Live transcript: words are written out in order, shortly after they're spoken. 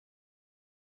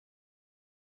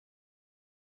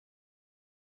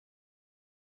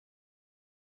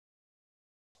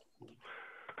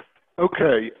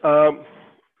Okay,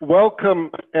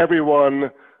 welcome everyone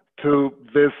to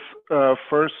this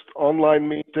first online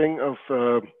meeting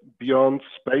of Beyond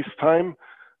Spacetime.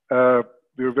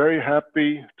 We're very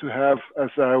happy to have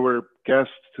as our guest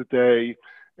today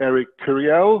Erik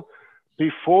Curiel.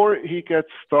 Before he gets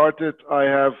started, I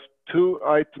have two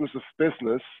items of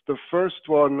business. The first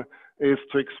one is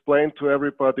to explain to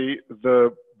everybody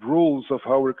the rules of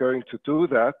how we're going to do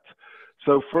that.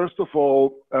 So first of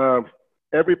all,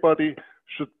 everybody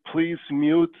should please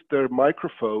mute their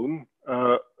microphone,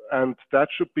 and that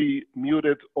should be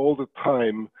muted all the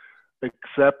time,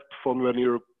 except for when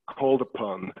you're called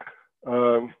upon,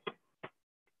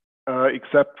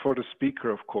 except for the speaker,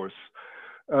 of course.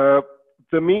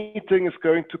 The meeting is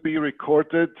going to be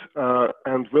recorded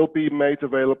and will be made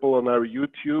available on our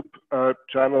YouTube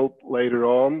channel later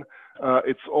on.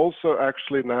 It's also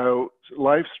actually now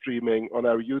live streaming on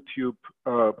our YouTube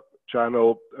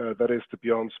channel, that is the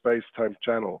Beyond Spacetime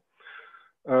channel.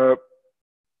 The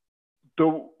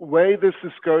way this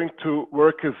is going to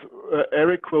work is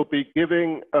Erik will be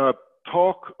giving a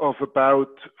talk of about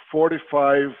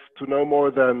 45 to no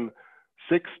more than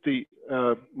 60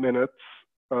 minutes,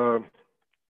 and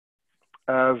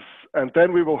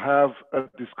then we will have a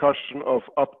discussion of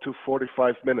up to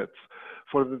 45 minutes.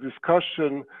 For the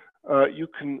discussion, you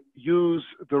can use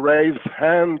the raise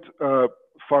hand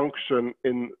function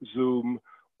in Zoom,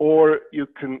 or you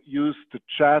can use the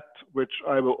chat, which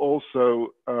I will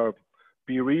also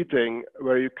be reading,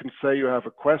 where you can say you have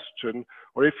a question,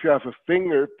 or if you have a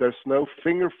finger, there's no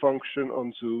finger function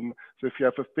on Zoom. So if you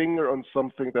have a finger on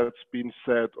something that's been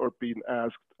said or been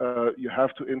asked, you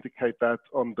have to indicate that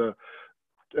on the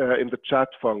in the chat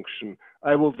function.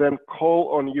 I will then call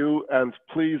on you, and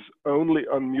please only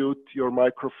unmute your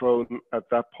microphone at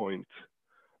that point.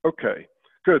 Okay.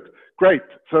 Good, great.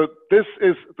 So this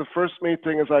is the first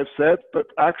meeting, as I've said, but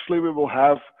actually we will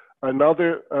have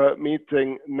another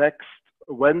meeting next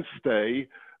Wednesday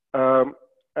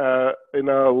in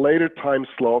a later time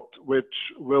slot, which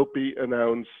will be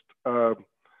announced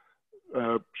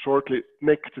shortly.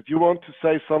 Nick, did you want to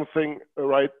say something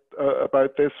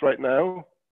about this right now?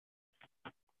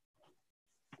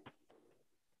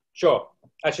 Sure.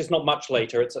 Actually, it's not much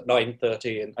later. It's at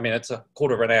 9:30, and I mean, it's a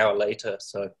quarter of an hour later,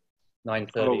 so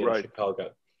 9:30 in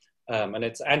Chicago. And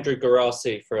it's Andrew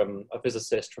Garasi, a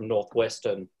physicist from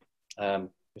Northwestern,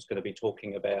 who's going to be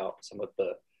talking about some of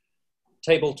the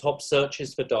tabletop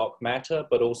searches for dark matter,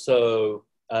 but also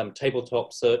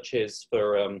tabletop searches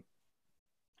for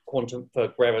quantum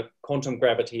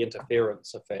gravity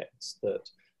interference effects that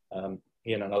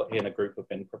he and a group have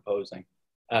been proposing.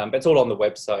 It's all on the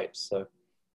website, so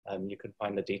you can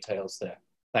find the details there.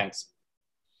 Thanks.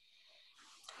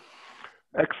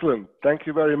 Excellent, thank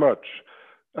you very much.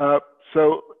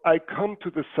 So I come to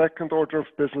the second order of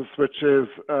business, which is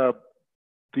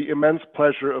the immense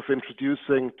pleasure of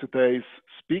introducing today's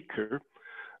speaker.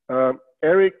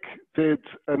 Erik did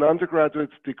an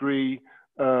undergraduate degree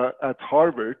at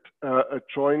Harvard, a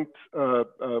joint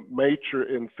major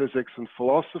in physics and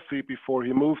philosophy, before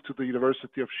he moved to the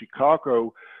University of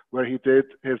Chicago, where he did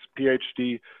his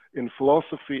PhD in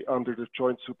philosophy under the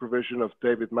joint supervision of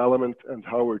David Malamud and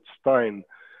Howard Stein.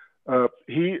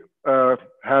 He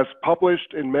has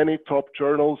published in many top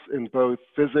journals in both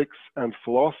physics and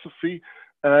philosophy,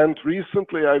 and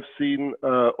recently I've seen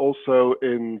also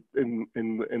in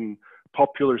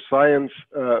popular science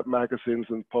magazines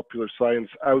and popular science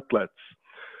outlets.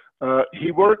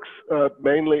 He works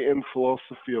mainly in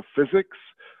philosophy of physics,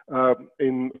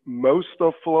 in most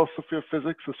of philosophy of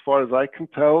physics, as far as I can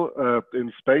tell,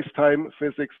 in space-time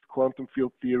physics, quantum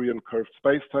field theory, and curved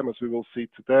space-time, as we will see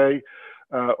today,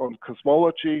 on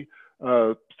cosmology,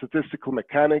 statistical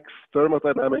mechanics,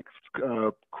 thermodynamics,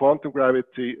 quantum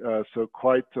gravity, so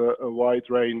quite a wide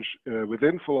range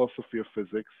within philosophy of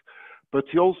physics. But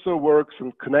he also works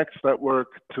and connects that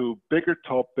work to bigger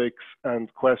topics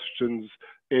and questions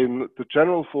in the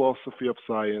general philosophy of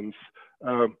science,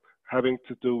 having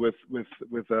to do with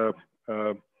the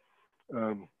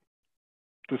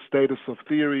status of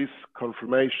theories,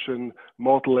 confirmation,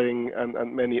 modeling,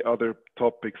 and many other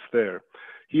topics there.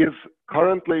 He is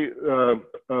currently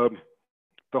the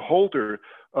holder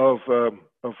of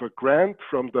a grant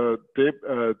from the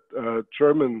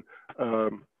German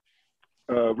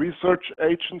research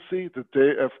agency, the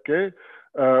DFG,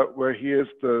 where he is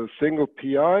the single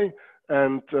PI,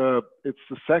 and it's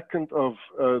the second of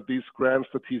these grants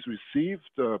that he's received,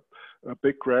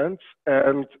 big grants,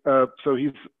 and so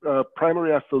his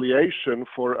primary affiliation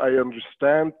for, I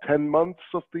understand, 10 months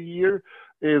of the year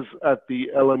is at the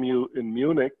LMU in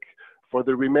Munich For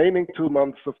the remaining 2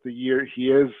 months of the year,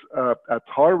 he is at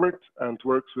Harvard and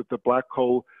works with the Black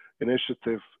Hole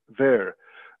Initiative there.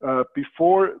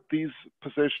 Before these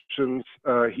positions,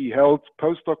 he held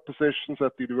postdoc positions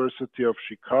at the University of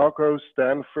Chicago,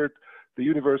 Stanford, the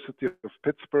University of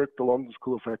Pittsburgh, the London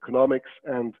School of Economics,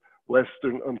 and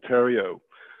Western Ontario.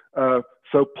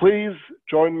 So please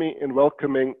join me in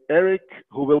welcoming Erik,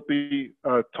 who will be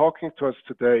talking to us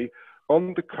today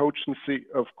on the cogency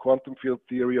of quantum field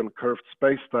theory on curved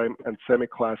spacetime and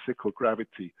semi-classical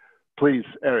gravity. Please,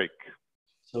 Erik.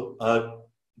 So,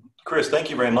 Chris, thank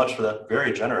you very much for that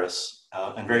very generous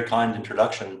and very kind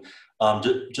introduction.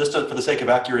 Just for the sake of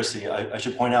accuracy, I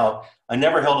should point out, I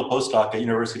never held a postdoc at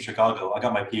University of Chicago. I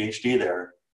got my PhD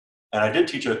there, and I did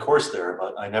teach a course there,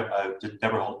 but I never held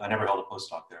a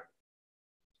postdoc there.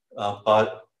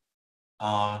 But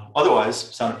otherwise,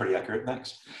 sounded pretty accurate.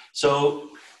 Thanks. So,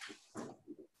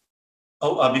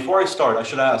 before I start, I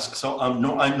should ask. So,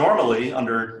 I normally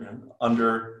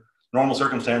under normal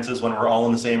circumstances, when we're all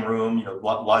in the same room,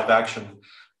 live action,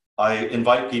 I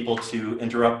invite people to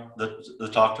interrupt the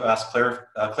talk to ask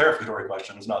clarificatory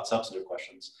questions, not substantive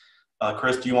questions.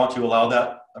 Chris, do you want to allow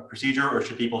that procedure, or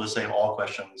should people just save all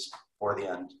questions for the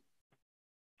end?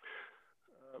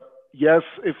 Yes,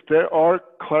 if there are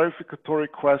clarificatory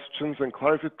questions and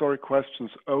clarificatory questions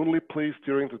only, please,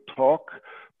 during the talk,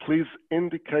 please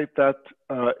indicate that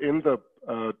in the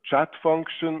chat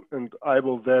function, and I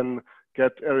will then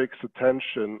get Erik's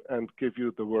attention and give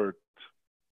you the word.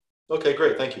 Okay,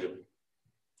 great, thank you.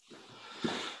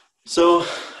 So,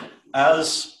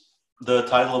 as the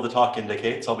title of the talk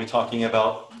indicates, I'll be talking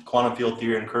about quantum field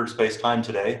theory and curved space-time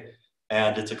today,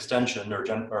 and its extension, or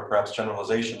perhaps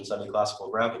generalization,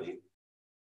 semi-classical gravity.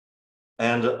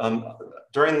 And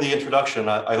during the introduction,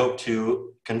 I hope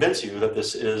to convince you that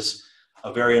this is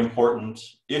a very important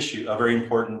issue, a very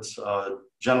important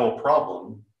general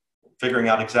problem, figuring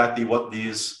out exactly what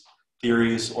these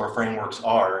theories or frameworks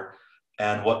are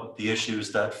and what the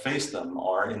issues that face them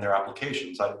are in their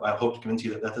applications. I hope to convince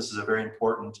you that this is a very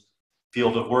important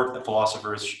field of work that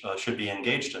philosophers should be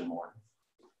engaged in more.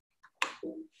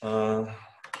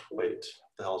 Wait, what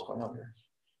the hell is going on here?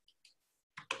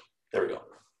 There we go.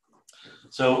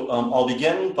 So I'll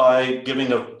begin by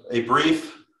giving a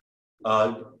brief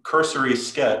cursory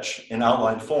sketch in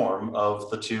outline form of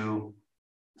the two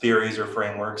theories or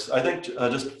frameworks. I think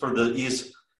just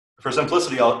for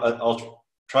simplicity, I'll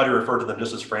try to refer to them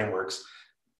just as frameworks.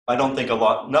 I don't think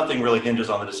nothing really hinges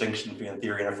on the distinction between a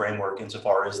theory and a framework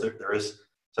insofar as there is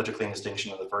such a clean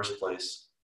distinction in the first place.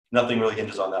 Nothing really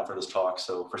hinges on that for this talk.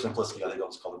 So for simplicity, I think I'll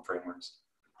just call them frameworks.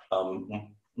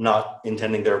 Not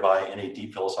intending thereby any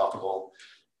deep philosophical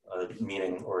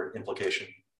meaning or implication.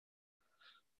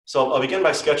 So I'll begin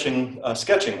by sketching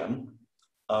them,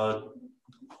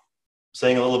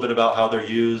 saying a little bit about how they're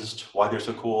used, why they're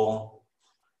so cool,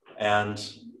 and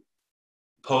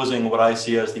posing what I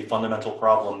see as the fundamental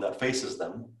problem that faces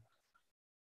them.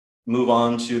 Move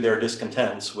on to their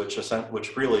discontents, which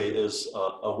really is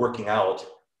a working out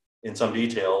in some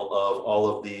detail of all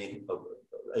of a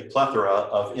plethora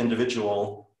of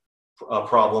individual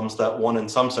problems that one in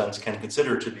some sense can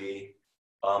consider to be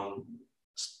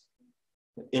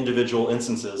individual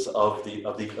instances of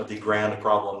the grand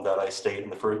problem that I state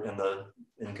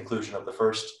in conclusion of the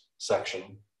first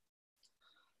section.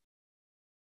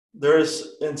 There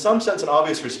is, in some sense, an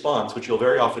obvious response, which you'll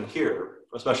very often hear,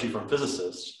 especially from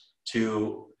physicists,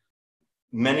 to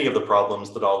many of the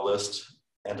problems that I'll list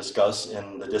and discuss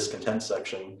in the discontent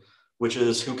section, which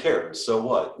is, who cares? So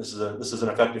what? This is an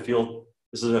effective field.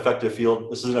 This is an effective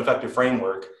field. This is an effective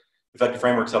framework. Effective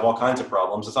frameworks have all kinds of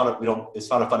problems. It's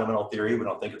not a fundamental theory. We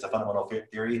don't think it's a fundamental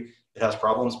theory. It has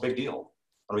problems. Big deal.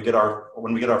 When we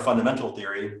get our fundamental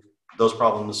theory, those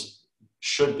problems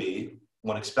should be,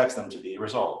 one expects them to be,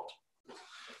 resolved.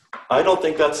 I don't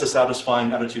think that's a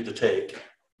satisfying attitude to take,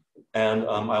 and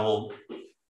I will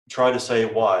try to say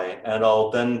why, and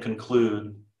I'll then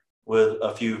conclude with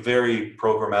a few very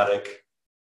programmatic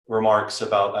remarks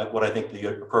about what I think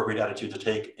the appropriate attitude to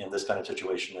take in this kind of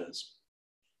situation is.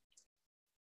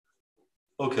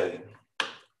 Okay,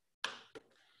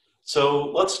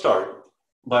 so let's start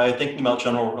by thinking about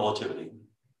general relativity.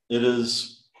 It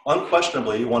is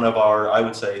unquestionably one of our, I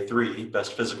would say, 3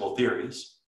 best physical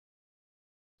theories.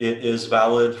 It is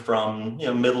valid from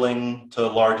middling to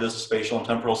largest spatial and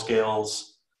temporal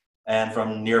scales, and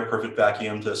from near perfect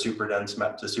vacuum to super dense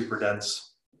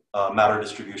matter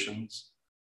distributions.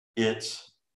 It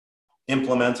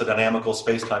implements a dynamical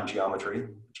space-time geometry,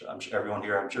 which everyone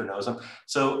here I'm sure knows.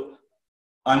 So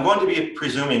I'm going to be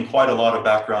presuming quite a lot of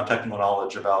background technical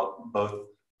knowledge about both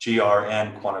GR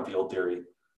and quantum field theory.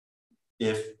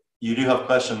 If you do have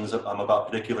questions about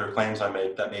particular claims I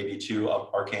make that may be too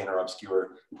arcane or obscure,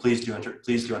 please do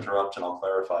interrupt and I'll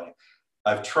clarify.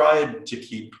 I've tried to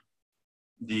keep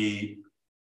the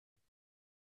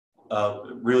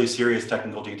really serious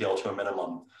technical detail to a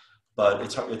minimum, but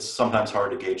it's sometimes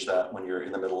hard to gauge that when you're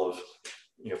in the middle of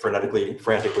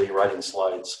frantically writing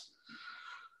slides.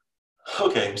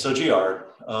 Okay, so GR,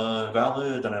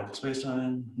 valid dynamical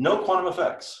spacetime, no quantum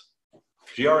effects.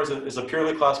 GR is a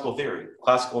purely classical theory,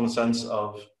 classical in the sense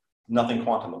of nothing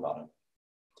quantum about it.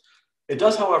 It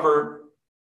does, however,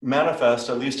 manifest,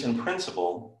 at least in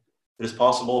principle, it is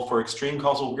possible for extreme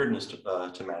causal weirdness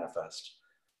to manifest,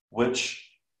 which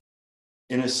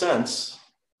in a sense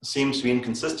seems to be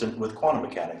inconsistent with quantum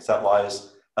mechanics. That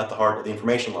lies at the heart of the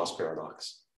information loss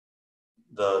paradox.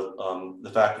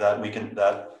 The fact that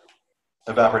that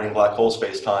evaporating black hole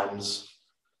spacetimes,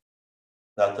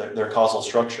 that their causal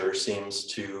structure seems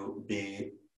to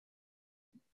be,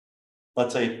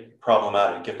 let's say,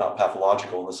 problematic, if not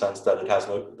pathological, in the sense that it has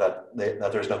that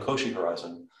there's no Cauchy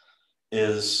horizon,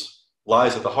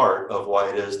 lies at the heart of why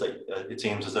it is that it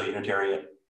seems as though unitary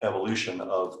evolution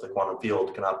of the quantum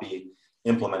field cannot be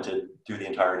implemented through the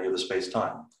entirety of the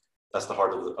space-time. That's the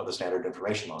heart of the standard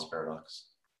information loss paradox.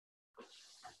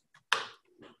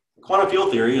 Quantum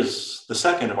field theory is the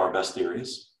second of our best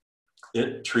theories.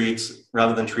 It treats,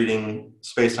 rather than treating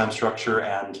space-time structure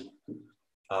and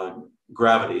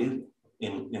gravity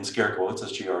in scare quotes,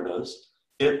 as GR does,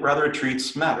 it rather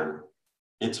treats matter.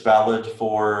 It's valid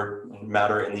for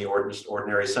matter in the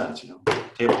ordinary sense,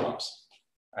 tabletops.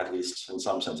 At least in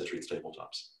some sense it treats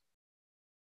tabletops.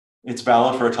 It's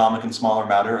valid for atomic and smaller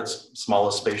matter at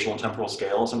smallest spatial and temporal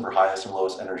scales and for highest and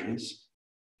lowest energies.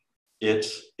 It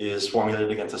is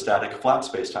formulated against a static flat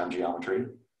space-time geometry.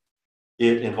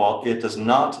 It does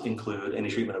not include any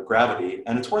treatment of gravity,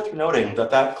 and it's worth noting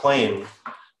that claim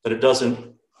that it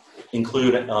doesn't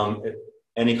include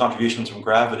any contributions from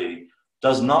gravity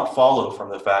does not follow from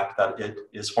the fact that it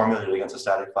is formulated against a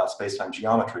static flat space-time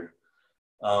geometry.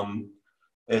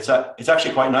 It's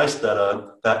actually quite nice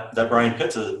that Brian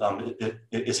Pitts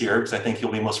is here, because I think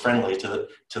he'll be most friendly to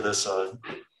this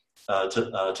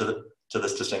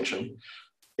distinction.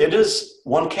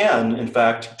 One can, in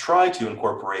fact, try to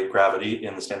incorporate gravity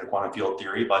in the standard quantum field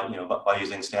theory by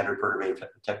using standard perturbative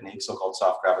techniques, so-called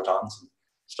soft gravitons, and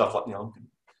stuff like,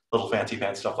 little fancy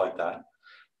stuff like that.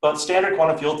 But standard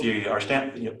quantum field theory,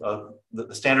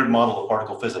 the standard model of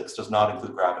particle physics does not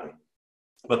include gravity.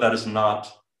 But that is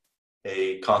not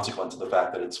a consequence of the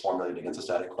fact that it's formulated against a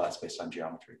static flat space-time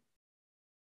geometry.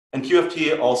 And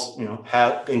QFT also,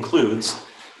 includes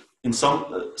in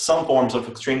some forms of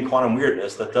extreme quantum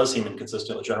weirdness that does seem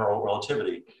inconsistent with general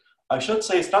relativity. I should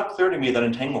say it's not clear to me that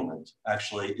entanglement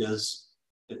actually is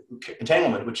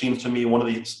entanglement, which seems to me one of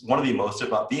the most, if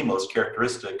not the most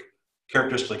characteristic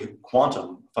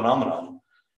quantum phenomenon.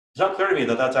 It's not clear to me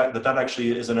that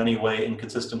actually is in any way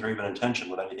inconsistent or even in tension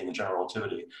with anything in general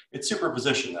relativity. It's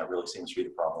superposition that really seems to be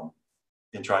the problem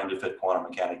in trying to fit quantum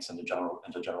mechanics into general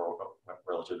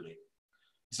relativity.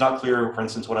 It's not clear, for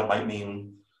instance, what it might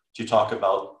mean to talk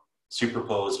about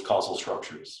superposed causal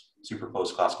structures,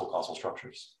 superposed classical causal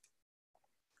structures.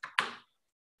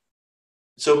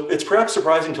 So it's perhaps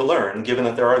surprising to learn, given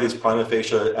that there are these prima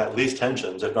facie at least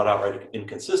tensions, if not outright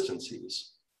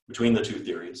inconsistencies, between the two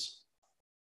theories.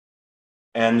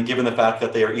 And given the fact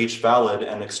that they are each valid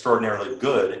and extraordinarily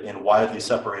good in widely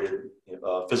separated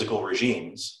physical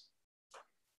regimes,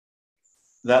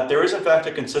 that there is in fact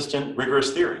a consistent,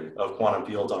 rigorous theory of quantum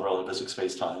fields on relativistic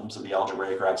spacetimes of the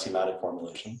algebraic or axiomatic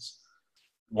formulations.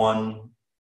 One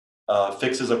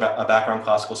fixes a background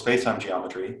classical spacetime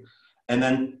geometry and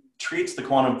then treats the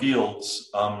quantum fields,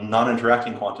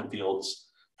 non-interacting quantum fields,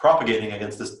 propagating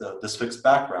against this fixed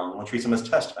background. One treats them as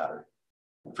test matter,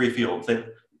 free fields.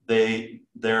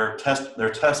 They're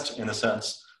test in the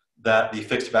sense that the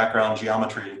fixed background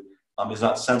geometry is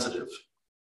not sensitive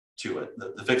to it.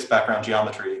 The fixed background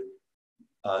geometry,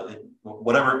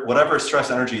 whatever stress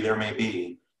energy there may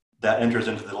be that enters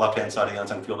into the left-hand side of the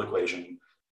unsigned field equation,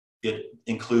 it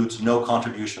includes no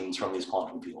contributions from these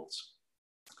quantum fields.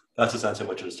 That's the sense in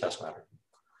which it is test matter.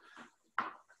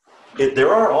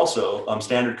 There are also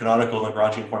standard canonical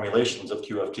Lagrangian formulations of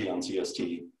QFT on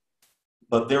CST,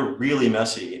 but they're really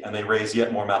messy and they raise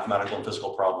yet more mathematical and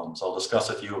physical problems. I'll discuss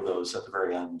a few of those at the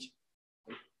very end.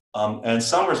 And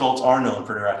some results are known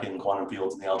for interacting in quantum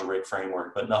fields in the algebraic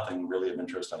framework, but nothing really of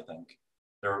interest, I think.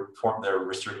 They're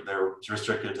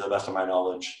restricted to the best of my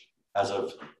knowledge as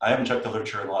of, I haven't checked the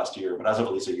literature in the last year, but as of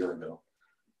at least a year ago,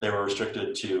 they were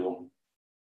restricted to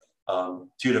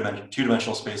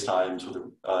two-dimensional spacetimes with,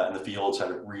 and the fields had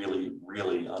really,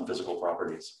 really unphysical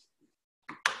properties.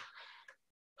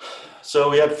 So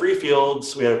we had free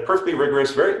fields, we had a perfectly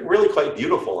rigorous, really quite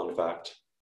beautiful, in fact,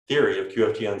 theory of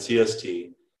QFT and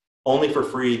CST, only for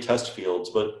free test fields.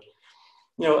 But,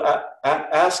 you know,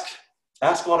 ask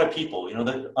a lot of people, you know,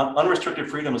 that unrestricted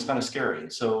freedom is kind of scary.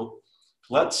 So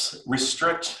let's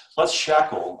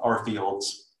shackle our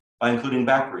fields by including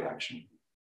back reaction.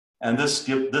 And this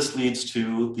leads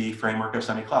to the framework of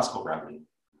semi-classical gravity.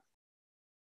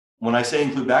 When I say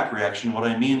include back reaction, what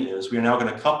I mean is we are now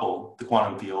going to couple the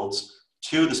quantum fields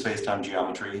to the space-time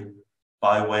geometry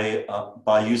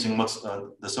by using what's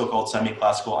the so-called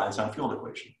semi-classical Einstein field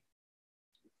equation.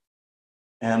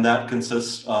 And that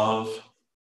consists of,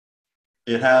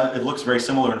 it looks very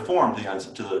similar in form to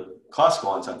the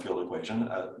classical Einstein field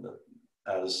equation,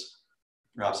 as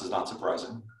perhaps is not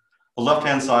surprising. The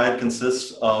left-hand side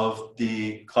consists of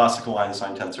the classical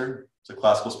Einstein tensor, so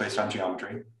classical space-time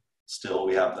geometry. Still,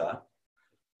 we have that.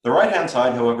 The right-hand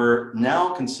side, however,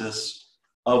 now consists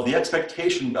of the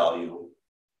expectation value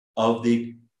of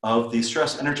the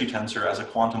stress energy tensor as a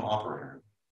quantum operator.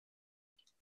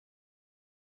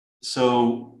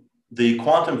 So the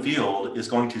quantum field is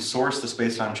going to source the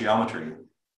space-time geometry.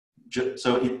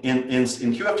 So in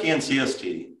QFT and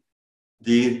CST,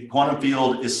 the quantum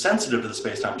field is sensitive to the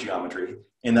space-time geometry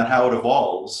in that how it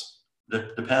evolves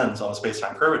depends on the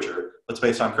space-time curvature, but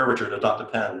space-time curvature does not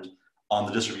depend on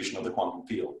the distribution of the quantum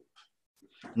field.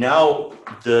 Now,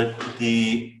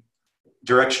 the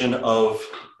direction of,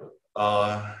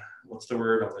 what's the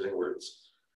word? I'm losing words.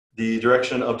 The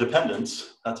direction of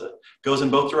dependence, that's it, goes in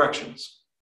both directions.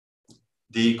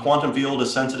 The quantum field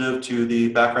is sensitive to the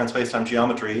background space-time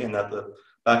geometry in that the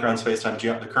background space-time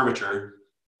the curvature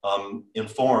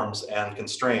informs and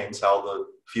constrains how the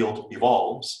field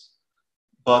evolves.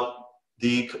 But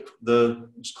the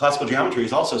classical geometry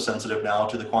is also sensitive now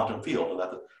to the quantum field, and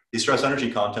that the stress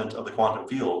energy content of the quantum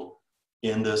field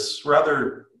in this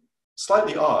rather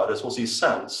slightly odd, as we'll see,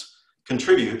 sense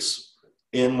contributes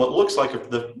in what looks like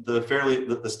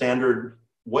the standard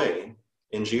way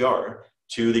in GR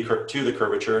to the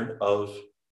curvature of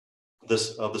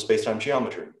the space-time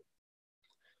geometry.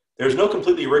 There's no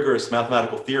completely rigorous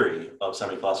mathematical theory of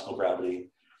semi-classical gravity.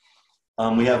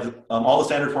 We have all the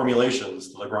standard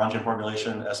formulations, the Lagrangian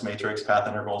formulation, S matrix, path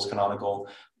intervals, canonical.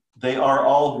 They are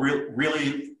all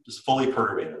really just fully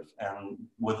perturbative, and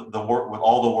with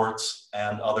all the warts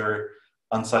and other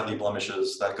unsightly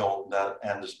blemishes that go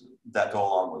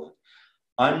along with it.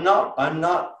 I'm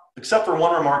not, except for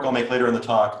one remark I'll make later in the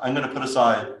talk, I'm going to put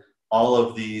aside all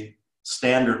of the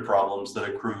standard problems that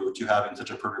accrue to having such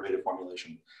a perturbative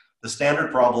formulation. The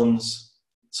standard problems,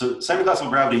 so semi-classical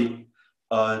gravity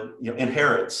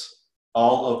inherits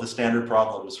all of the standard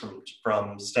problems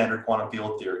from standard quantum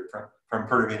field theory, from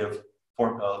perturbative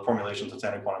formulations of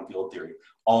standard quantum field theory.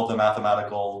 All of the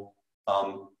mathematical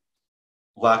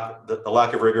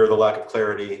lack of rigor, the lack of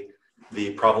clarity,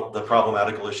 the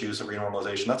problematical issues of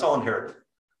renormalization, that's all inherited.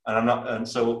 And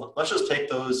so let's just take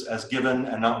those as given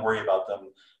and not worry about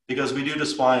them, because we do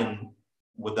just fine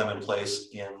with them in place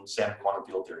in standard quantum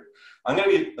field theory. I'm going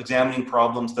to be examining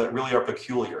problems that really are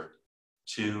peculiar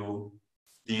to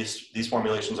these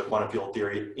formulations of quantum field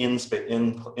theory in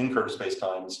curved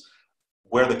spacetimes,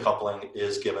 where the coupling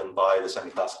is given by the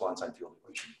semi-classical Einstein field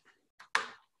equation.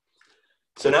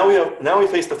 So now we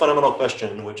face the fundamental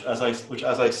question, which as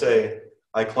I say,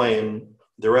 I claim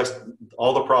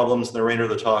all the problems in the remainder of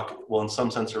the talk will in some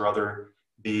sense or other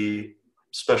be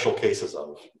special cases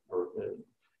of, or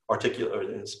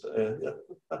articulate.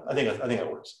 I think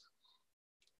it works.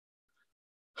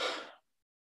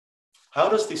 How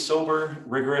does the sober,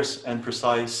 rigorous, and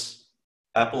precise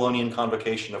Apollonian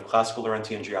convocation of classical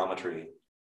Lorentzian geometry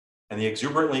and the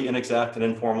exuberantly inexact and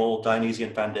informal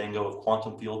Dionysian fandango of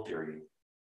quantum field theory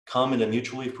come in a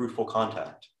mutually fruitful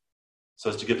contact, so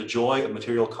as to give the joy of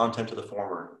material content to the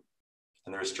former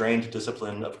and the restrained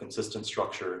discipline of consistent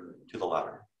structure to the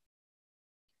latter?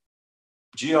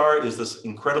 GR is this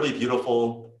incredibly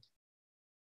beautiful,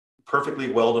 perfectly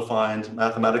well-defined,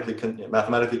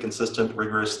 mathematically consistent,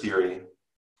 rigorous theory.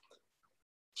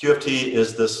 QFT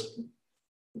is this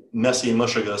messy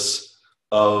mushagus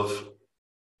of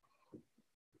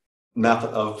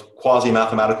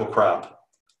quasi-mathematical crap,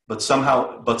 but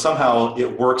somehow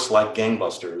it works like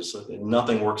gangbusters.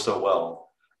 Nothing works so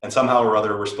well, and somehow or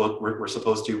other we're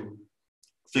supposed to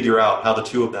figure out how the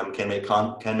two of them can make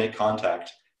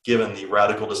contact, given the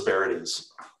radical disparities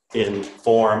in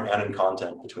form and in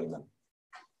content between them.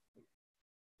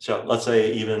 So let's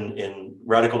say even in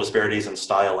radical disparities in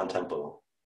style and tempo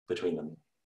between them.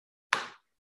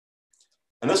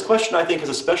 And this question, I think, is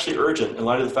especially urgent in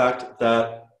light of the fact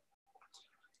that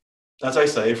as I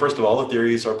say, first of all, the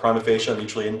theories are prima facie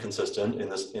mutually inconsistent in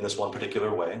this one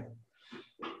particular way.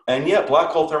 And yet black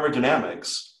hole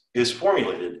thermodynamics is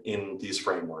formulated in these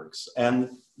frameworks. And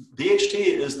BHT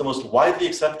is the most widely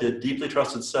accepted, deeply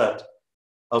trusted set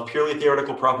of purely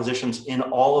theoretical propositions in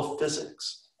all of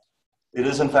physics. It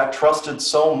is in fact trusted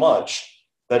so much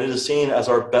that it is seen as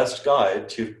our best guide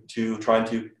to trying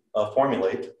to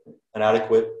formulate an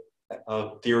adequate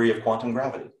theory of quantum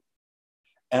gravity.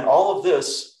 And all of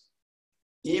this,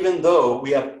 even though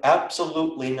we have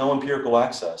absolutely no empirical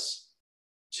access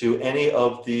to any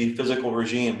of the physical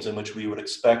regimes in which we would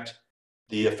expect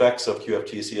the effects of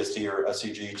QFT-CST or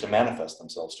SEG to manifest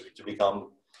themselves, to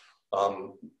become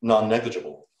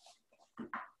non-negligible.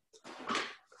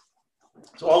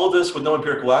 So all of this with no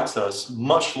empirical access,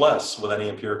 much less with any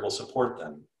empirical support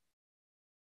then.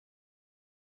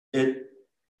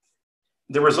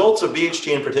 The results of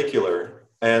BHT in particular,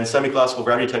 and semi-classical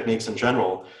gravity techniques in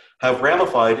general, have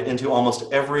ramified into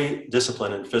almost every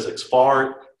discipline in physics,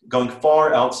 going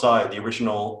far outside the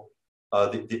original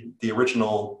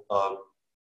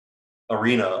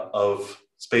arena of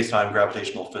space-time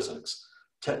gravitational physics.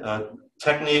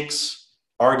 Techniques,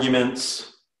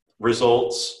 arguments,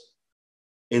 results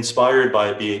inspired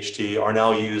by BHT are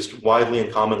now used widely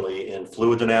and commonly in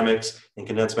fluid dynamics, in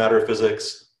condensed matter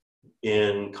physics,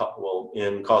 in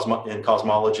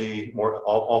cosmology,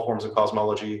 all forms of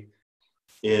cosmology,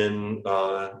 in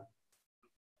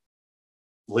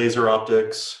laser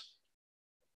optics,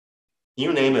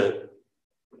 you name it,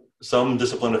 some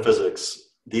discipline of physics,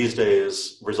 these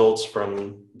days, results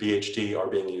from BHT are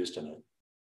being used in it.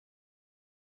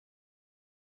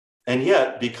 And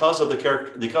yet, because of the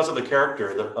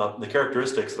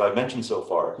characteristics that I've mentioned so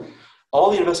far,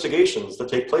 all the investigations that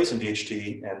take place in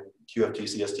BHT and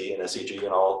QFT-CST and SEG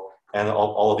and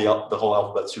all of the whole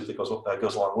alphabet soup that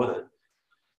goes along with it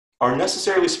are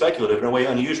necessarily speculative in a way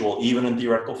unusual, even in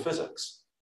theoretical physics.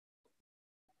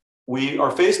 We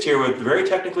are faced here with very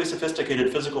technically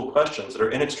sophisticated physical questions that are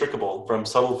inextricable from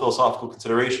subtle philosophical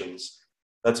considerations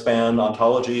that span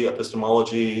ontology,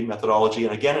 epistemology, methodology,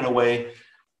 and again, in a way,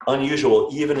 unusual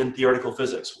even in theoretical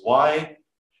physics. Why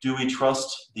do we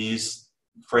trust these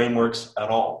frameworks at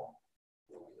all?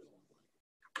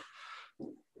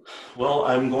 Well,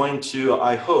 I'm going to,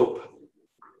 I hope,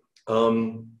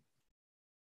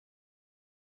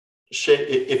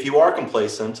 if you are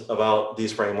complacent about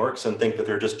these frameworks and think that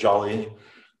they're just jolly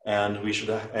and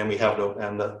everything's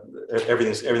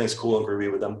cool and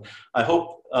groovy with them, I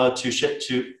hope to shake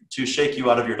you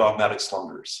out of your dogmatic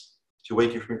slumbers, to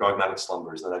wake you from your dogmatic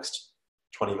slumbers in the next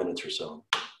 20 minutes or so.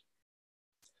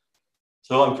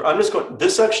 So I'm just going,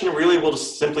 this section really will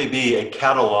just simply be a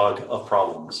catalog of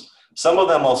problems. Some of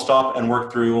them I'll stop and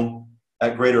work through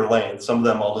at greater length. Some of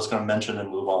them I'll just kind of mention and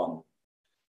move on.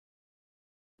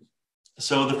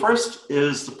 So the first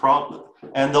is the problem,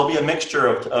 and there'll be a mixture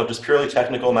of just purely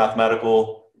technical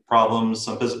mathematical problems,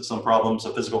 some problems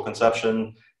of physical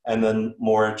conception, and then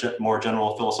more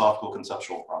general philosophical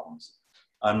conceptual problems.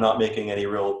 I'm not making any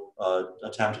real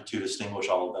attempt to distinguish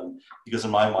all of them, because in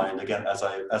my mind, again, as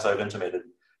I've intimated,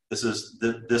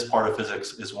 this part of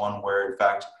physics is one where, in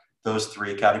fact, those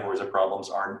three categories of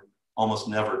problems are almost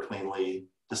never cleanly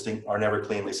distinct, are never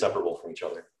cleanly separable from each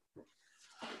other.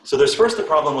 So there's first the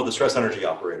problem with the stress energy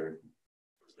operator.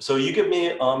 So you give me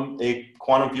a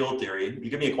quantum field theory, you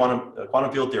give me a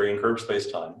quantum field theory in curved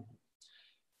space-time,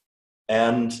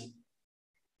 and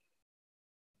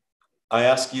I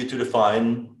ask you to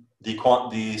define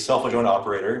the self-adjoint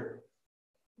operator,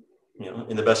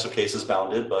 in the best of cases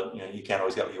bounded, but you can't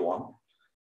always get what you want.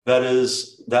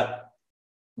 That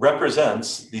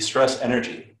represents the stress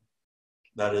energy.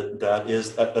 That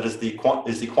is the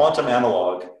quantum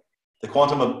analog, the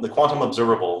quantum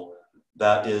observable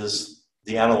that is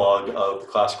the analog of the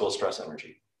classical stress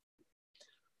energy.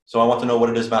 So I want to know what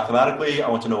it is mathematically. I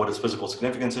want to know what its physical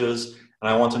significance is. And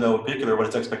I want to know in particular what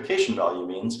its expectation value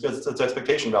means, because its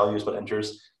expectation value is what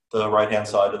enters the right-hand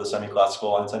side of the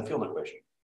semi-classical Einstein field equation.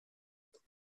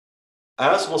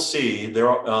 As we'll see,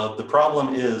 the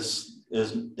problem is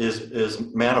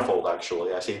manifold,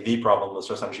 actually. I say the problem with the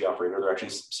stress energy operator. There are actually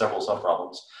several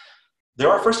subproblems. There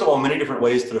are, first of all, many different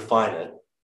ways to define it.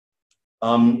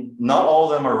 Not all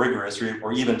of them are rigorous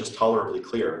or even just tolerably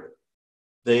clear.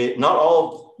 Not all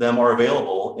of them are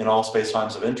available in all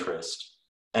spacetimes of interest.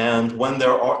 And when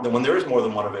there is more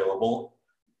than one available,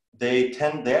 they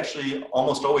actually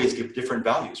almost always give different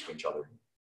values for each other.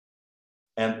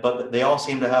 But they all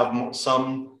seem to have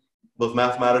some both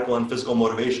mathematical and physical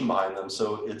motivation behind them.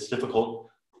 So it's difficult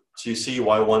to see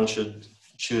why one should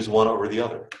choose one over the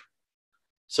other.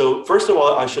 So first of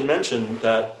all, I should mention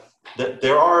that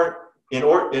there are in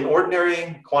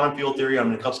ordinary quantum field theory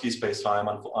on Minkowski spacetime,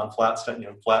 on flat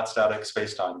static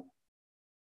spacetime,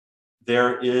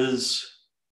 there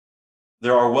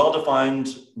are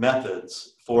well-defined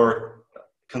methods for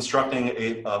constructing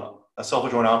a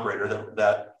self-adjoint operator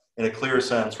that, in a clear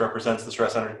sense, represents the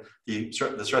stress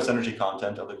energy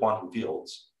content of the quantum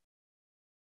fields.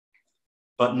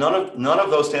 But none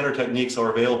of those standard techniques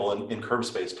are available in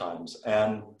curved spacetimes,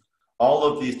 and all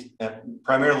of these,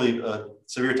 primarily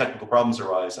severe technical problems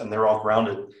arise, and they're all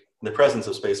grounded in the presence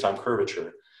of spacetime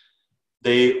curvature.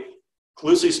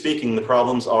 Loosely speaking, the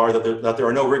problems are that there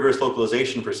are no rigorous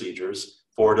localization procedures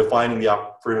for defining the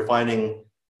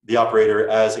operator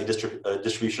as a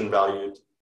distribution valued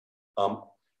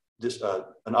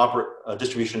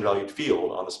distribution valued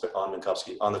field on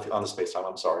Minkowski on the spacetime.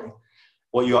 I'm sorry.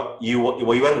 What you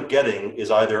end up getting is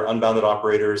either unbounded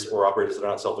operators or operators that are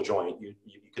not self-adjoint. You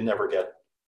can never get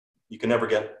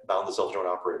bounded self-adjoint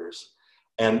operators.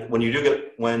 And when you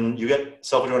get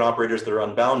self-adjoint operators that are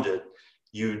unbounded,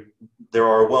 there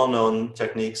are well-known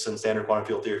techniques in standard quantum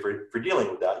field theory for dealing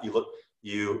with that.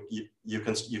 You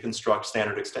construct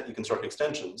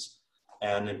extensions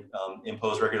and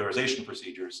impose regularization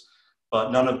procedures,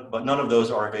 but none of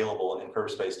those are available in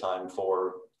curved spacetime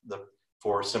for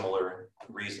similar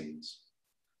reasons.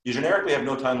 You generically have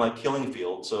no time-like killing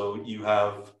field, so you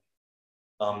have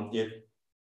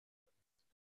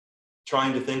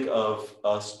trying to think of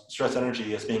stress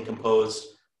energy as being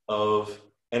composed of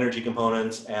energy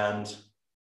components and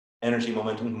energy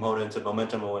momentum components and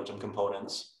momentum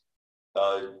components,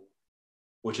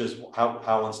 which is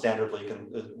one standard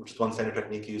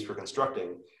technique used for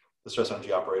constructing the stress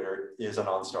energy operator, is a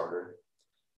non-starter.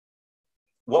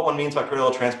 What one means by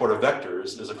parallel transport of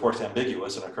vectors is, of course,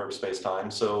 ambiguous in a curved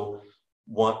spacetime. So,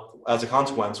 as a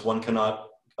consequence, one cannot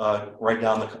write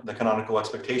down the canonical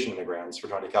expectation integrants for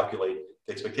trying to calculate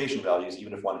the expectation values,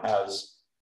 even if one has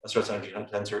a stress energy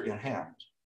tensor in hand.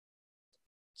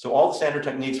 So all the standard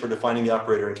techniques for defining the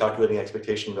operator and calculating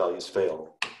expectation values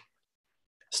fail.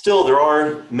 Still, there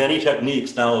are many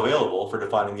techniques now available for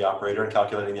defining the operator and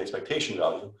calculating the expectation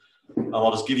value.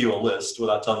 I'll just give you a list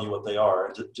without telling you what they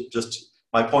are.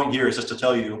 My point here is just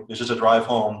to drive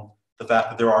home the fact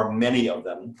that there are many of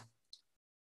them,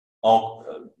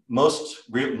 most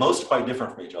quite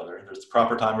different from each other. There's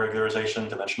proper time regularization,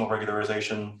 dimensional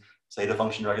regularization, zeta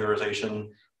function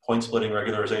regularization, point splitting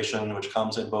regularization, which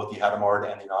comes in both the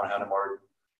Hadamard and the non-Hadamard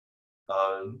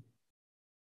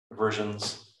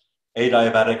versions,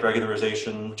 adiabatic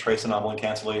regularization, trace anomaly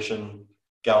cancellation,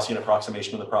 Gaussian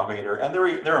approximation of the propagator, and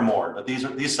there are more, but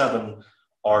these 7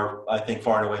 are, I think,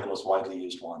 far and away the most widely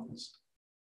used ones.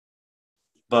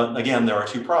 But again, there are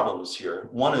 2 problems here.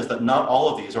 One is that not all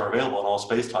of these are available in all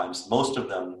spacetimes. Most of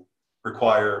them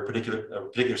require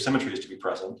particular symmetries to be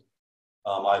present.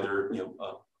 Often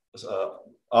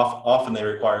they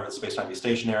require that spacetime be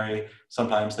stationary.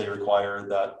 Sometimes they require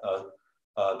that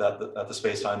the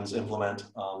spacetimes implement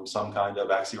some kind of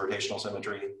axial-rotational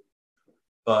symmetry.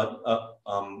 But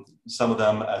some of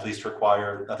them at least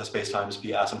require that the spacetimes be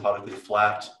asymptotically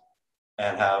flat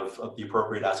and have the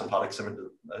appropriate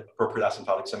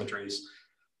asymptotic symmetries.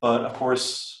 But of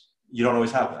course, you don't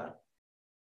always have that.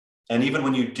 And even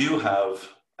when you do have,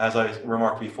 as I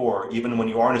remarked before, even when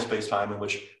you are in a spacetime in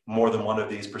which more than one of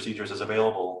these procedures is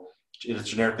available, it is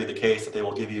generically the case that they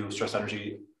will give you stress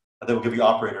energy, that they will give you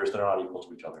operators that are not equal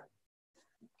to each other,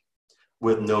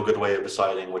 with no good way of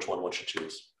deciding which one should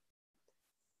choose.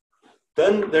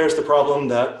 Then there's the problem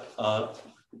that,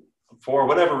 for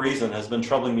whatever reason, has been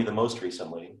troubling me the most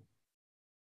recently.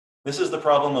 This is the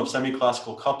problem of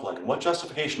semi-classical coupling. What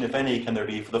justification, if any, can there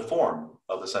be for the form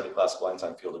of the semi-classical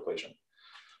Einstein field equation?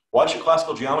 Why should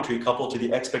classical geometry couple to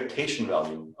the expectation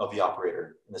value of the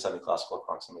operator in the semi-classical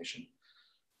approximation?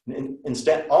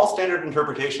 Instead, all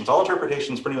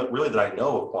interpretations pretty much really that I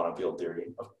know of quantum field theory,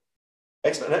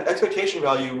 an expectation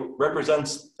value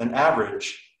represents an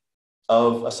average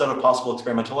of a set of possible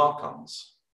experimental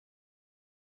outcomes.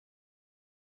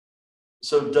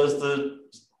 So does the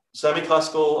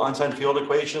semi-classical Einstein field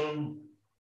equation,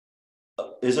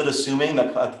 is it assuming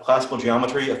that classical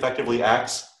geometry effectively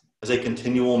acts as a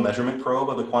continual measurement probe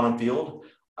of the quantum field?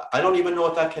 I don't even know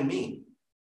what that can mean.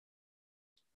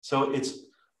 So it's,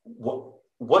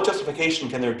 what justification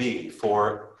can there be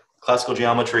for classical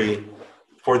geometry,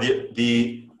 for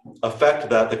the effect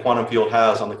that the quantum field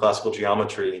has on the classical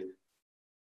geometry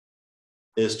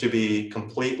is to be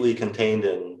completely contained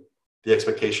in the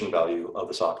expectation value of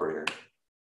this operator?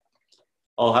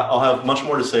 I'll have much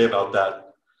more to say about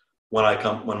that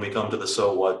when we come to the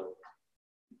so what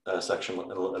section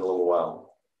in a little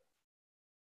while.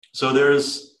 So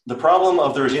there's the problem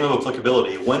of the regime of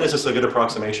applicability. When is this a good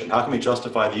approximation? How can we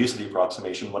justify the use of the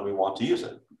approximation when we want to use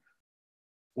it?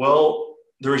 Well,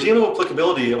 the regime of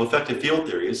applicability of effective field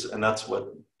theories, and that's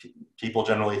what people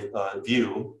generally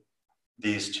view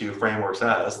these two frameworks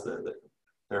as,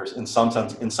 there's in some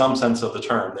sense of the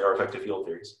term, they are effective field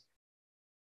theories,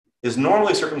 is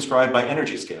normally circumscribed by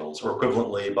energy scales, or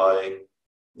equivalently by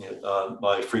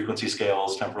frequency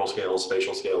scales, temporal scales,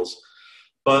 spatial scales.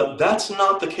 But that's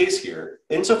not the case here.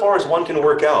 Insofar as one can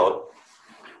work out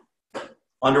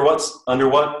under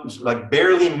what like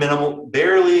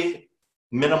barely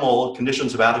minimal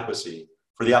conditions of adequacy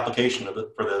for the application of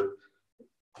the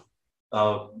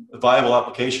viable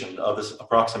application of this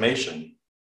approximation,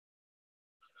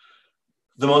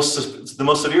 the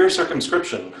most severe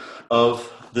circumscription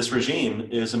of this regime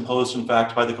is imposed, in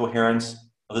fact, by the coherence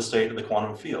of the state of the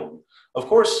quantum field. Of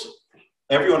course,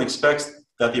 everyone expects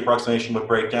that the approximation would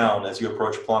break down as you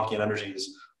approach Planckian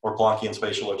energies or Planckian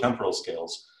spatial or temporal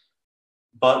scales.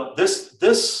 But this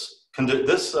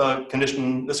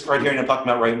criterion I'm talking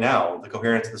about right now, the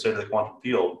coherence of the state of the quantum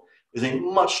field, is a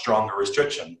much stronger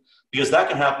restriction, because that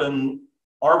can happen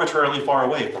arbitrarily far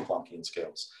away from Planckian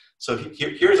scales. So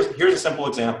here's a simple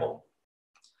example.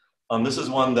 This is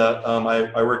one that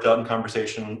I worked out in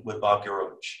conversation with Bob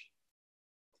Geroach.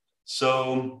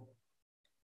 So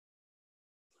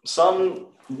some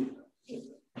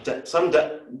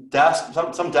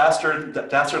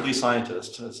dastardly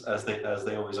scientist, as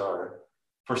they always are,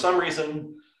 for some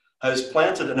reason has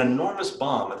planted an enormous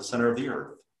bomb at the center of the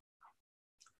Earth.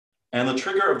 And the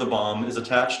trigger of the bomb is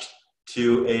attached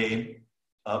to a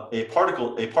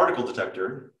particle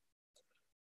detector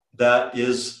that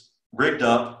is rigged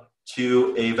up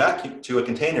to a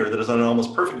container that is on an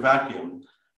almost perfect vacuum,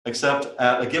 except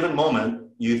at a given moment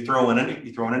you throw in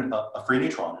a free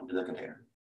neutron into the container.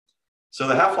 So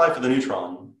the half-life of the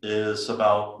neutron is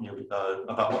about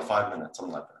 5 minutes,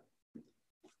 something like that.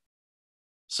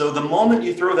 So the moment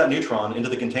you throw that neutron into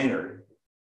the container,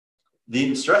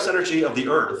 the stress energy of the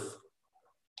Earth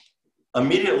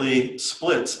immediately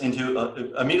splits into,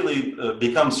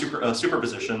 becomes a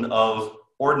superposition of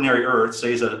ordinary Earth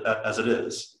stays as it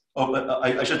is. Oh,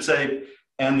 I should say,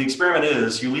 and the experiment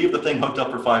is, you leave the thing hooked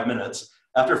up for 5 minutes.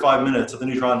 After 5 minutes, if the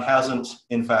neutron hasn't,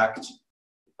 in fact,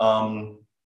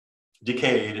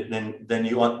 decayed, then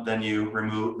you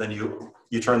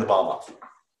turn the bomb off.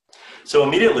 So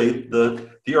immediately, the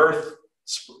Earth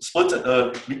splits,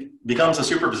 becomes a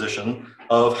superposition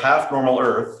of half normal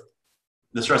Earth.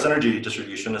 The stress energy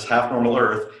distribution is half normal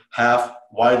Earth, half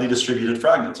widely distributed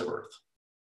fragments of Earth.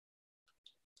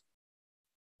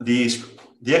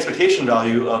 The expectation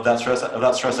value of that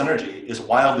stress energy is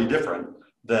wildly different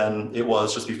than it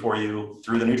was just before you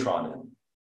threw the neutron in.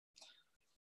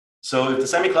 So if the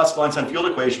semi-classical Einstein field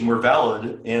equation were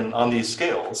valid on these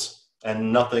scales,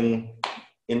 and nothing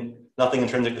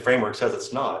intrinsic to the framework says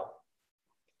it's not,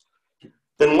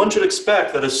 then one should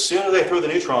expect that as soon as I throw the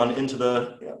neutron into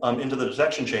the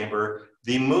detection chamber,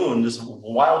 the moon just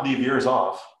wildly veers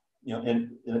off,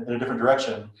 in a different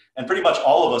direction, and pretty much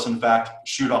all of us, in fact,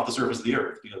 shoot off the surface of the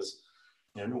Earth, because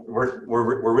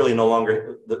we're really no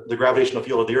longer, the gravitational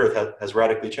field of the Earth has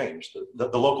radically changed.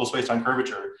 The local space-time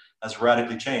curvature has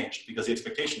radically changed because the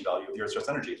expectation value of the Earth's stress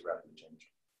energy has radically changed.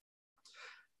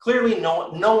 Clearly,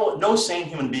 no sane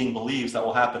human being believes that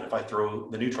will happen if I throw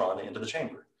the neutron into the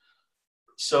chamber.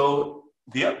 So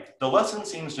the lesson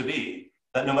seems to be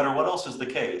that no matter what else is the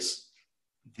case,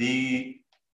 the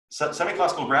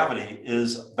semi-classical gravity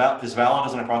is valid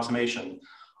as an approximation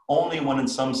only when, in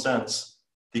some sense,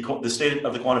 the state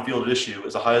of the quantum field at issue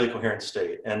is a highly coherent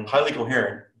state. And highly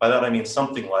coherent, by that I mean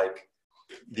something like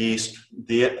the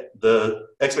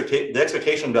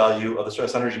expectation value of the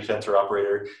stress energy tensor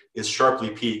operator is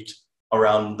sharply peaked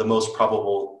around the most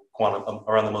probable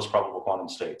quantum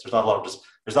states. There's not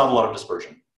a lot of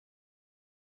dispersion.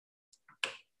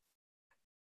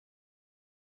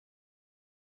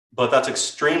 But that's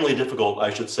extremely difficult,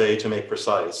 I should say, to make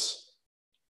precise.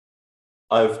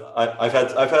 I've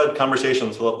had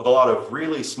conversations with a lot of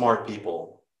really smart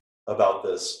people about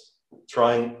this,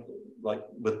 trying, like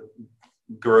with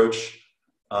Geroach,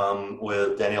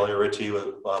 with Daniele Uritti,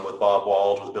 with Bob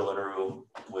Wald, with Bill Inneru,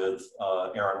 with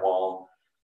Aaron Wall,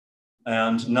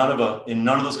 and in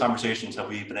none of those conversations have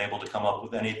we been able to come up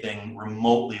with anything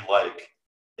remotely like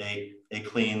a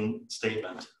clean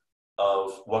statement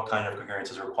of what kind of coherence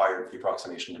is required for the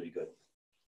approximation to be good.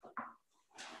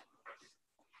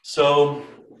 So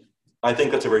I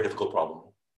think that's a very difficult problem.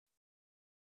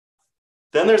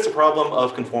 Then there's the problem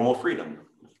of conformal freedom.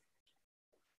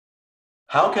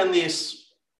 How can these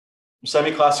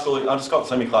semi-classical, I'll just call it the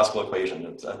semi-classical equation.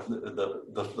 It's,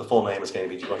 the full name is going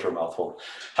to be too much of a mouthful.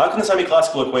 How can the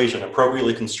semi-classical equation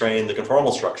appropriately constrain the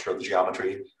conformal structure of the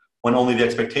geometry when only the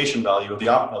expectation value of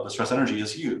the stress energy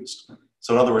is used?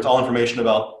 So in other words, all information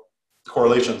about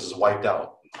correlations is wiped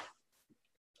out.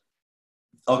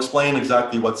 I'll explain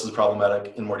exactly what's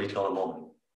problematic in more detail in a moment.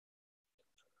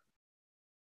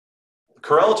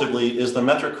 Correlatively is the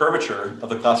metric curvature of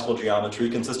the classical geometry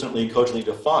consistently and cogently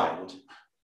defined,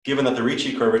 given that the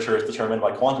Ricci curvature is determined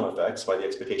by quantum effects, by the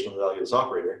expectation value of this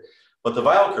operator, but the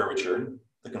Weyl curvature,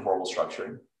 the conformal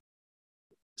structure,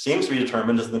 seems to be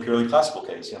determined as in the purely classical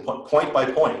case. Point by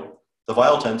point, the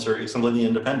Weyl tensor is completely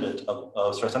independent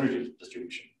of stress energy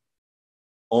distribution.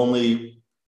 Only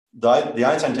the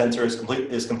Einstein tensor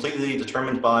is completely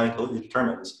determined by, completely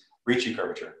determines Ricci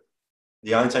curvature.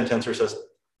 The Einstein tensor says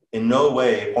in no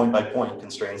way, point by point,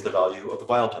 constrains the value of the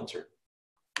Weyl tensor.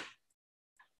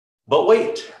 But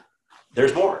wait,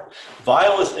 there's more.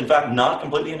 Weyl is in fact not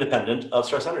completely independent of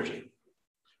stress energy.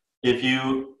 If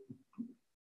you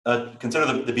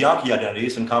consider the Bianchi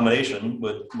identities in combination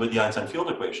with the Einstein field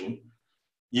equation,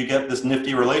 you get this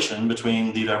nifty relation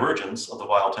between the divergence of the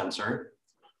Weyl tensor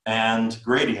and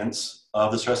gradients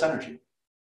of the stress energy.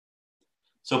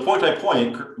 So point by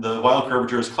point, the Weyl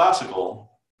curvature is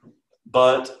classical,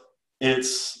 but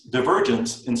its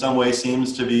divergence in some way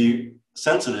seems to be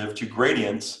sensitive to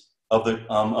gradients of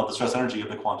the stress energy of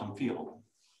the quantum field.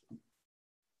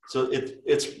 So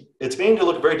it's beginning to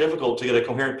look very difficult to get a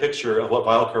coherent picture of what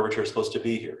Weyl curvature is supposed to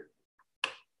be here.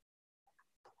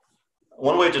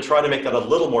 One way to try to make that a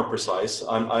little more precise,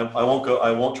 I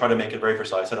won't try to make it very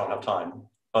precise. I don't have time.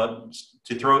 But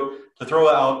to throw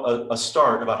out a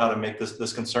start about how to make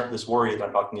this worry that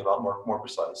I'm talking about more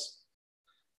precise.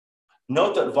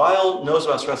 Note that Weyl knows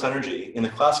about stress energy in the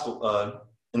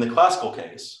classical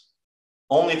case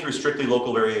only through strictly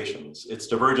local variations. Its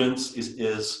divergence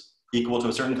is equal to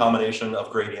a certain combination of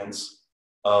gradients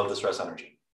of the stress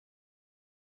energy.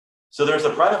 So there's a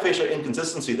prima facie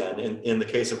inconsistency then in the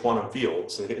case of quantum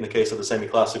fields, in the case of the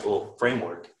semi-classical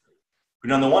framework.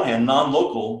 But on the one hand,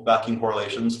 non-local vacuum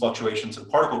correlations, fluctuations in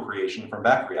particle creation from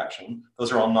back reaction,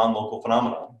 those are all non-local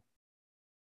phenomena,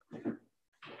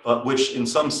 but which in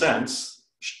some sense,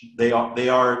 they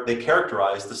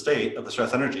characterize the state of the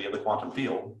stress energy of the quantum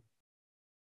field.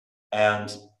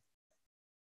 And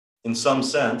in some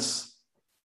sense,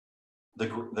 the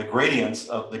gradients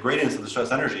of the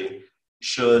stress energy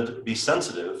should be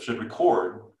sensitive, should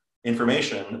record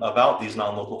information about these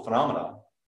non-local phenomena.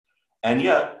 And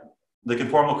yet, the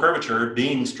conformal curvature,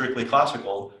 being strictly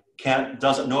classical,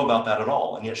 doesn't know about that at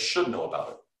all, and yet should know about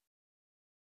it.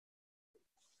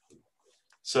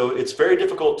 So it's very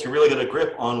difficult to really get a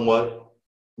grip on what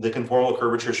the conformal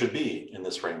curvature should be in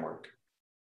this framework.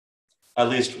 At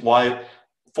least why,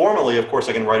 formally, of course,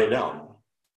 I can write it down,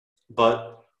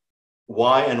 but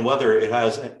why and whether it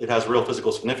has real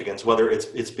physical significance, whether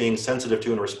it's being sensitive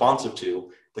to and responsive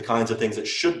to the kinds of things it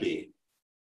should be,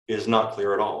 is not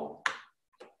clear at all.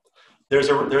 There's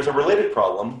a related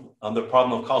problem, the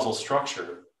problem of causal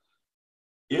structure.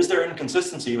 Is there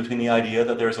inconsistency between the idea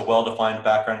that there's a well-defined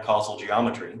background causal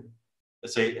geometry,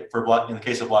 let's say in the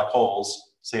case of black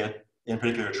holes, say in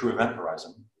particular a true event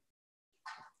horizon,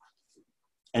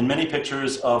 and many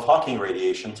pictures of Hawking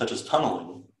radiation, such as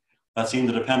tunneling, that seem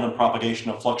to depend on propagation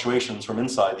of fluctuations from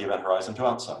inside the event horizon to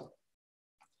outside?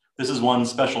 This is one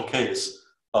special case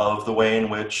of the way in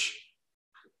which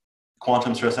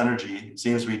quantum stress energy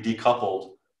seems to be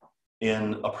decoupled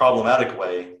in a problematic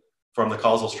way from the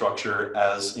causal structure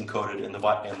as encoded in the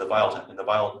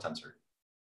Weyl tensor.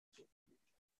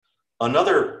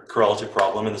 Another correlative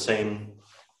problem in the same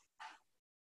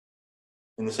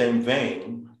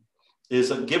vein is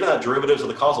that given that derivatives of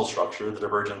the causal structure, the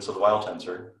divergence of the Weyl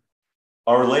tensor,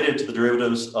 are related to the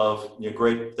derivatives of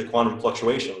the quantum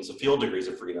fluctuations of field degrees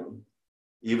of freedom,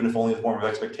 even if only in the form of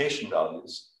expectation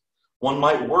values, one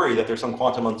might worry that there's some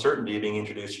quantum uncertainty being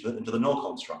introduced into the null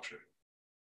cone structure.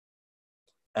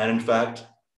 And in fact,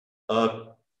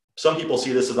 some people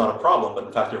see this as not a problem, but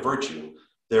in fact a virtue.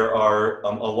 There are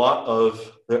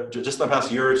just in the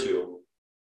past year or two,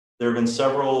 there have been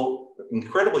several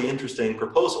incredibly interesting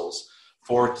proposals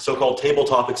for so-called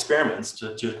tabletop experiments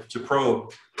to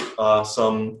probe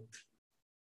some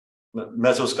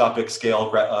mesoscopic scale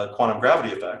quantum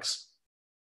gravity effects.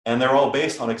 And they're all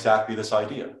based on exactly this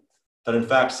idea, that in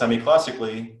fact,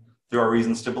 semi-classically, there are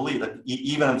reasons to believe that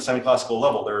even at the semi-classical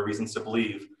level, there are reasons to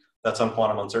believe that some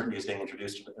quantum uncertainty is being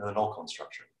introduced in the null cone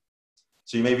structure.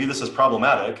 So you may view this as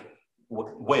problematic.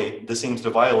 Wait, this seems to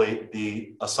violate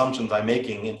the assumptions I'm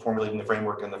making in formulating the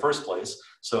framework in the first place.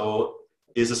 So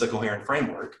is this a coherent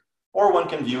framework? or one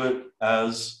can view it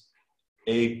as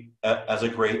a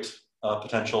great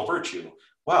potential virtue.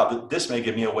 Wow, this may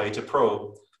give me a way to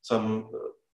probe some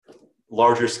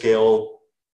larger scale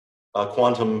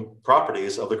quantum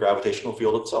properties of the gravitational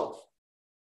field itself.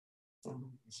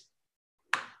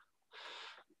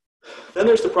 Then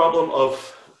there's the problem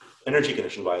of energy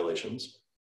condition violations.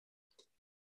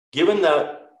 Given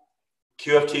that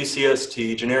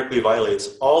QFT-CST generically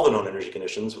violates all the known energy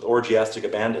conditions with orgiastic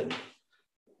abandon,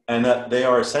 and that they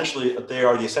are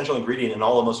the essential ingredient in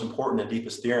all the most important and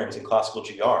deepest theorems in classical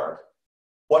GR,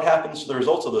 what happens to the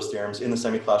results of those theorems in the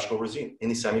semi-classical regime?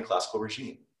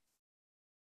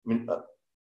 I mean,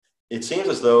 it seems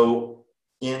as though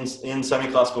in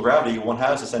semi-classical gravity, one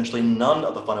has essentially none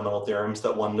of the fundamental theorems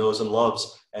that one knows and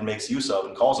loves and makes use of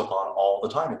and calls upon all the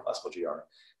time in classical GR.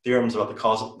 Theorems about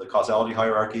the causality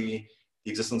hierarchy,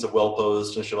 the existence of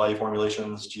well-posed initial value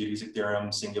formulations, geodesic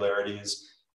theorems, singularities,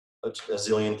 a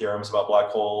zillion theorems about black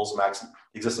holes, the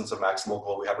existence of maximal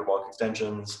globally hyperbolic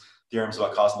extensions, theorems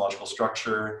about cosmological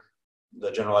structure,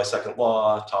 the generalized second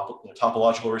law,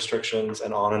 topological restrictions,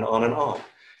 and on and on and on.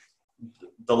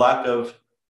 The lack of,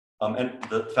 and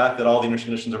the fact that all the energy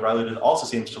conditions are violated also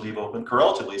seems to leave open,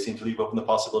 correlatively seems to leave open the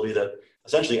possibility that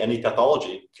essentially any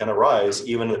pathology can arise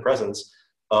even in the presence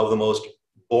of the most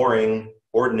boring,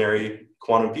 ordinary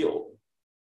quantum field.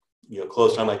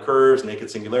 Closed time-like curves, naked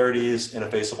singularities,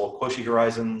 ineffaceable Cauchy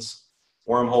horizons,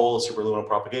 wormholes, superluminal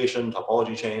propagation,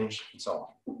 topology change, and so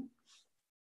on.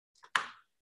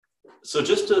 So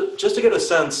just to get a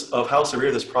sense of how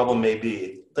severe this problem may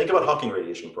be, think about Hawking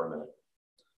radiation for a minute.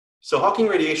 So Hawking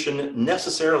radiation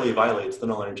necessarily violates the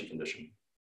null energy condition.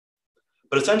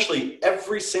 But essentially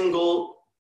every single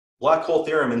black hole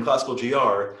theorem in classical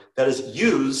GR that is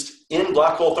used in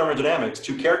black hole thermodynamics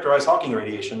to characterize Hawking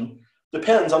radiation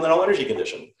depends on the null energy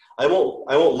condition. I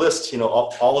won't list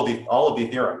all of the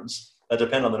theorems that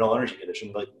depend on the null energy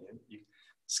condition, but you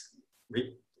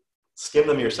skim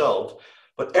them yourself.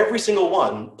 But every single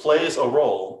one plays a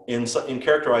role in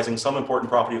characterizing some important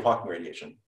property of Hawking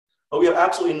radiation. But we have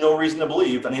absolutely no reason to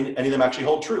believe that any of them actually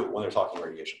hold true when they're Hawking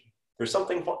radiation. There's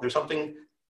something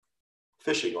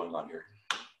fishy going on here.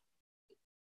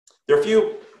 There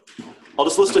are I'll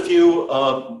just list a few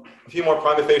more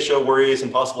prima facie worries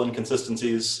and possible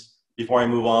inconsistencies before I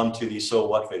move on to the so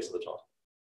what phase of the talk.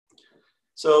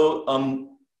 So,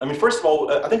 first of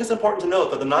all, I think it's important to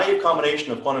note that the naive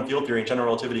combination of quantum field theory and general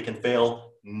relativity can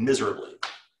fail miserably.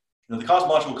 The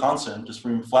cosmological constant, just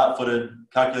from flat-footed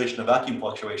calculation of vacuum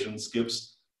fluctuations,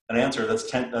 gives an answer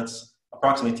that's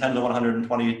approximately 10 to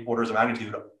 120 orders of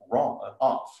magnitude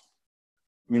off.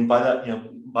 I mean, by that,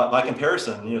 by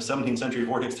comparison, 17th century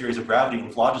vortex theories of gravity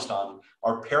and phlogiston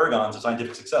are paragons of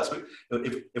scientific success.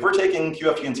 If we're taking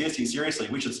QFT and CST seriously,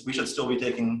 we should still be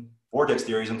taking vortex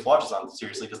theories and phlogiston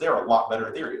seriously, because they're a lot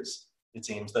better theories, it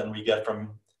seems, than we get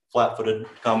from flat-footed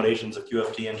combinations of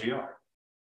QFT and GR.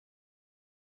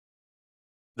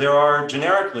 There are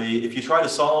generically, if you try to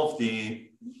solve the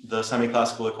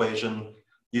semi-classical equation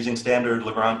using standard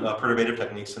perturbative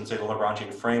techniques in, say, the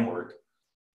Lagrangian framework,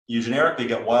 you generically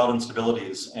get wild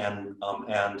instabilities and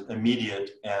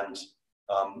immediate and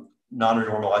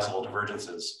non-renormalizable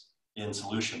divergences in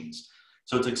solutions.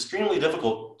 So it's extremely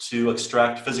difficult to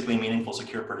extract physically meaningful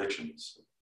secure predictions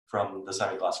from the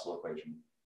semi-classical equation.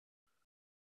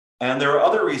 And there are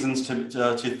other reasons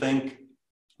to think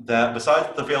that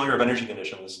besides the failure of energy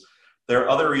conditions, there are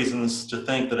other reasons to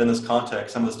think that in this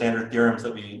context, some of the standard theorems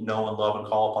that we know and love and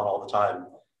call upon all the time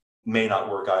may not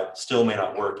work, still may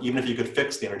not work. Even if you could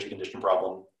fix the energy condition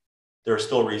problem, there are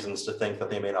still reasons to think that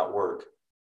they may not work.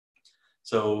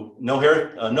 So no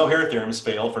hair theorems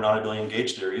fail for non-abelian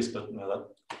gauge theories, but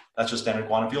that's just standard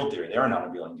quantum field theory. They are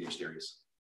non-abelian gauge theories,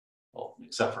 well,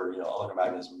 except for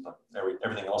electromagnetism, but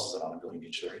everything else is a non-abelian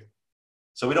gauge theory.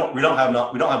 So we don't have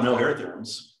no hair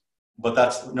theorems,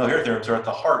 but no hair theorems are at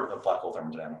the heart of black hole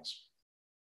thermodynamics.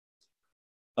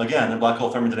 Again, in black hole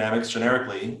thermodynamics,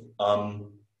 generically,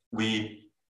 we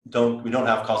don't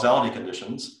have causality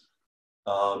conditions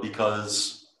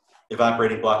because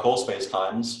evaporating black hole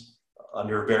spacetimes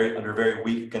under very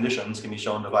weak conditions can be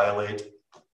shown to violate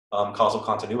causal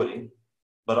continuity.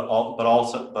 But all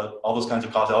those kinds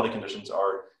of causality conditions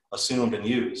are assumed and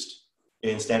used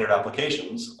in standard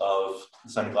applications of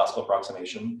the semi-classical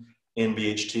approximation in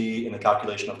BHT, in the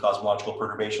calculation of cosmological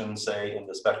perturbations, say in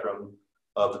the spectrum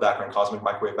of the background cosmic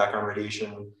microwave background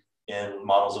radiation, in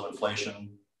models of inflation.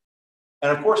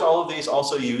 And of course, all of these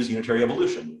also use unitary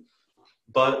evolution.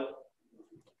 But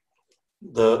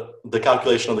the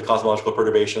calculation of the cosmological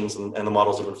perturbations and the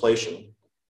models of inflation.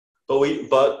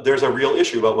 But there's a real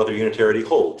issue about whether unitarity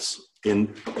holds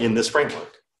in this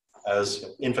framework.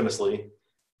 as infamously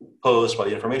posed by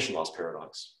the information loss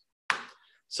paradox.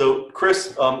 So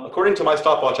Chris, according to my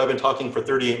stopwatch, I've been talking for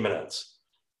 38 minutes.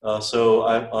 So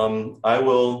I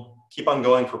will keep on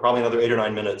going for probably another 8 or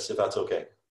 9 minutes, if that's okay.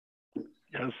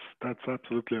 Yes, that's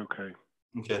absolutely okay.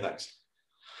 Okay, thanks.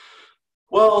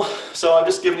 Well, so I've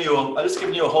just given you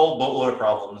a whole boatload of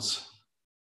problems,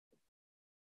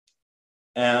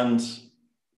 and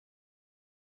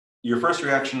your first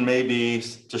reaction may be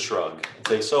to shrug and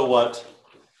say, "So what?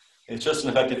 It's just an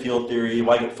effective field theory.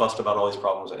 Why get fussed about all these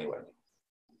problems anyway?"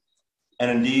 And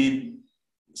indeed,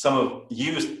 some have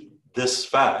used this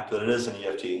fact that it is an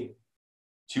EFT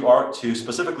to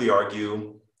specifically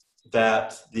argue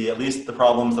that at least the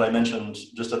problems that I mentioned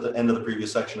just at the end of the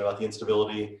previous section about the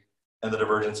instability and the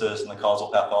divergences and the causal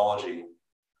pathology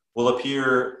will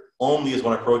appear only as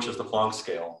one approaches the Planck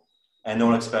scale, and no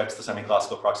one expects the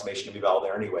semi-classical approximation to be valid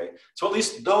there anyway. So at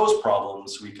least those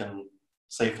problems we can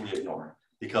safely ignore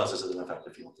because this is an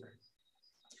effective field theory.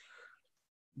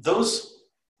 Those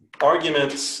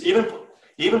arguments,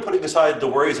 even putting aside the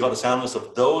worries about the soundness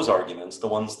of those arguments, the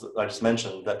ones that I just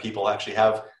mentioned that people actually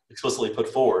have explicitly put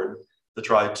forward to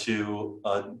try to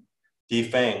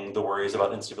defang the worries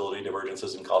about instability,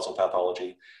 divergences, and causal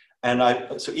pathology. And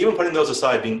so even putting those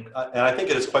aside, and I think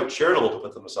it is quite charitable to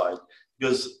put them aside,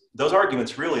 because those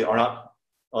arguments really are not,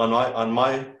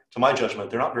 to my judgment,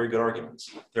 they're not very good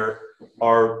arguments. There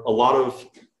are a lot of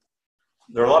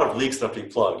leaks that have to be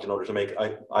plugged in order to make,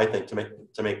 I think,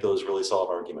 to make those really solid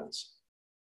arguments.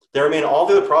 There remain all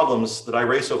the other problems that I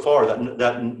raised so far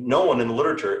that no one in the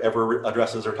literature ever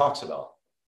addresses or talks about.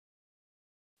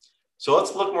 So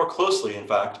let's look more closely, in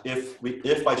fact, if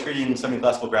by treating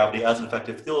semi-classical gravity as an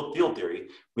effective field theory,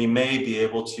 we may be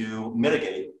able to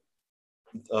mitigate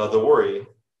the worry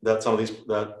that some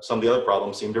of the other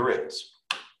problems seem to raise.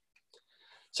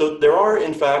 So there are,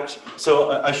 in fact,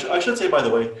 I should say, by the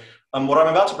way, what I'm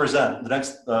about to present,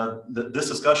 this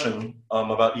discussion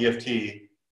about EFT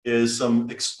is some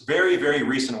very, very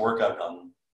recent work I've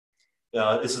done.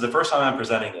 This is the first time I'm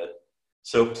presenting it.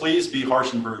 So please be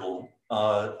harsh and brutal.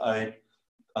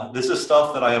 This is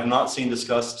stuff that I have not seen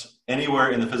discussed anywhere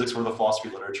in the physics or the philosophy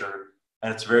literature,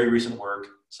 and it's very recent work.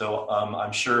 So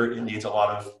I'm sure it needs a lot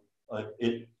of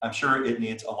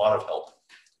help.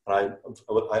 And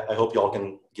I hope y'all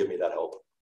can give me that help.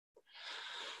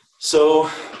 So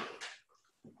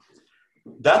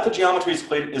that the geometry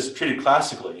is treated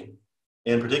classically,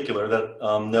 in particular, that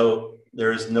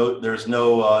there's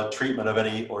no treatment of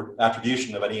any or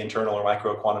attribution of any internal or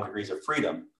micro quantum degrees of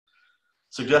freedom,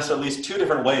 suggests at least two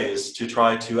different ways to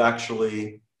try to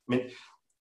actually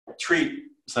treat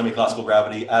semi-classical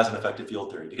gravity as an effective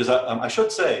field theory. Because I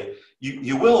should say,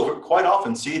 you will quite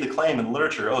often see the claim in the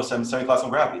literature, oh, semi-classical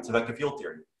gravity, it's an effective field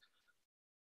theory.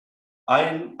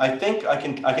 I think I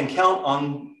can count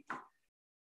on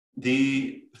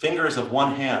the fingers of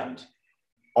one hand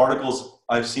articles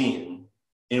I've seen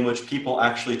in which people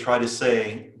actually try to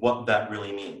say what that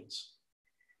really means.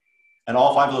 And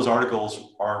all 5 of those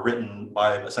articles are written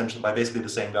by basically the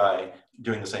same guy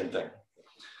doing the same thing.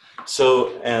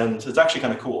 So, and it's actually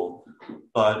kind of cool,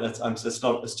 but it's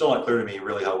still not clear to me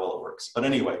really how well it works. But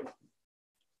anyway,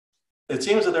 it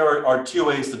seems that there are 2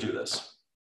 ways to do this.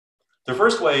 The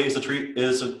first way is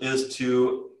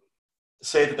to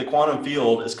say that the quantum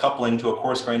field is coupling to a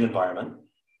coarse-grained environment.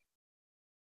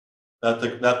 That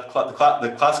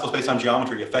the classical space-time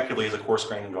geometry effectively is a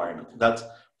coarse-grained environment. That's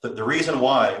the reason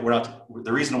why we're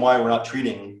not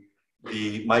treating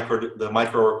the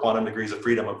micro or quantum degrees of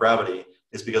freedom of gravity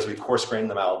is because we've coarse-grained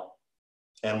them out,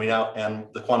 and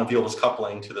the quantum field is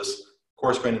coupling to this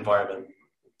coarse-grained environment.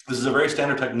 This is a very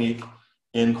standard technique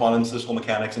in quantum statistical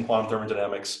mechanics and quantum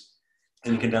thermodynamics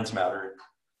in condensed matter.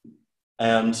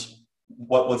 And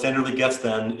what standardly gets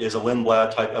then is a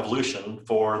Lindblad type evolution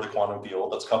for the quantum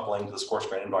field that's coupling to this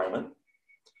coarse-grained environment.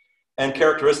 And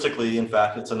characteristically, in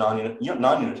fact, it's a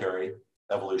non-unitary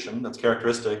evolution that's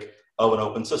characteristic of an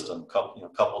open system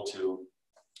coupled to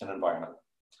an environment.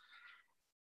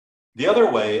 The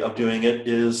other way of doing it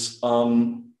is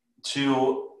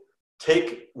to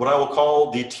take what I will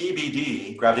call the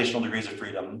TBD gravitational degrees of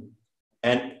freedom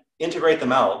and integrate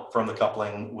them out from the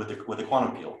coupling with the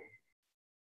quantum field.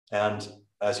 And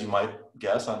as you might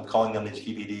guess, I'm calling them the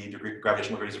TBD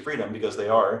gravitational degrees of freedom because they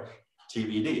are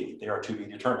TBD. They are to be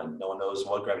determined. No one knows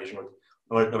what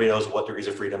nobody knows what degrees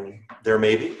of freedom there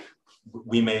may be.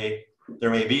 There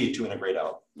may be to integrate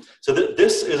out. So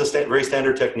this is a very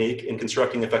standard technique in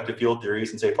constructing effective field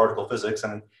theories in, say, particle physics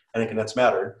and in condensed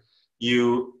matter.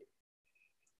 You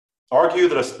argue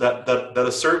that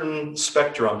a certain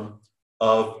spectrum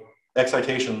of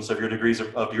excitations of your degrees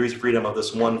of freedom of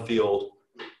this one field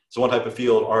so one type of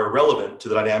field, are relevant to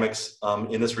the dynamics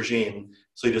in this regime.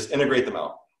 So you just integrate them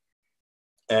out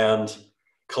and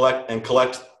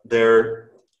collect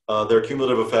their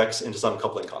cumulative effects into some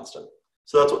coupling constant.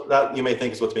 So that's what that you may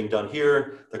think is what's being done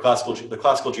here. The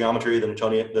classical geometry, the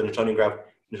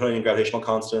Newtonian gravitational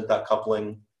constant, that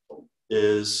coupling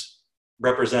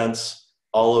represents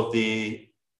all of the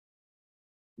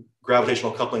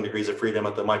gravitational coupling degrees of freedom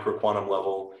at the microquantum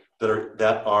level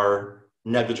that are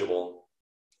negligible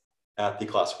at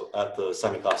the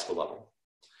semi-classical level.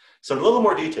 So in a little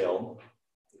more detail,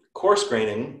 coarse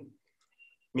graining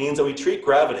means that we treat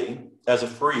gravity as a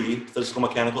free physical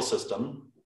mechanical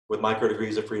system with micro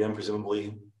degrees of freedom,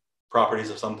 presumably properties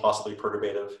of some possibly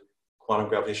perturbative quantum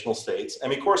gravitational states, and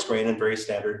we coarse grain in very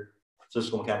standard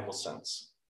physical mechanical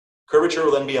sense. Curvature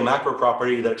will then be a macro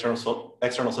property that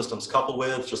external systems couple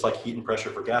with, just like heat and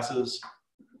pressure for gases.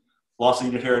 Loss of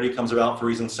unitarity comes about for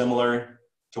reasons similar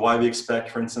to why we expect,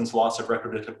 for instance, loss of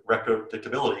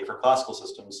retrodictability for classical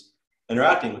systems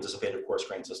interacting with dissipative coarse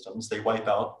grain systems. They wipe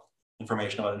out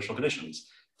information about initial conditions.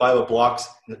 If I have a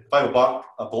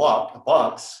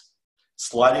box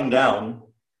sliding down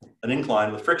an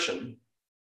incline with friction,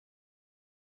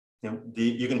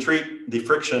 you can treat the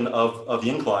friction of the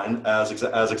incline as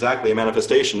exactly a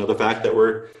manifestation of the fact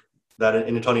that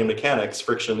in Newtonian mechanics,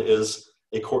 friction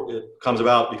it comes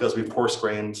about because we've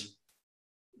coarse-grained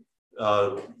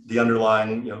the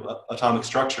underlying atomic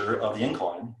structure of the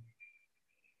incline.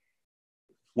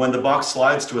 When the box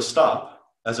slides to a stop,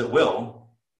 as it will,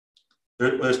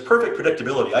 there's perfect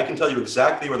predictability. I can tell you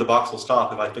exactly where the box will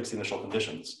stop if I fix the initial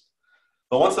conditions.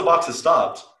 But once the box is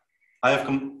stopped, I have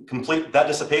that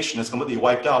dissipation has completely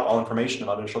wiped out all information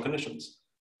about initial conditions.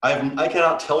 I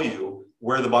cannot tell you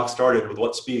where the box started with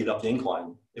what speed up the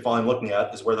incline if all I'm looking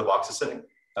at is where the box is sitting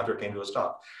after it came to a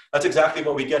stop. That's exactly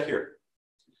what we get here.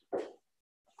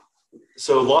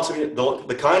 So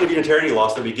the kind of unitarity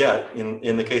loss that we get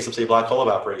in the case of, say, black hole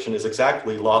evaporation is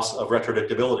exactly loss of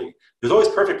retrodictability. There's always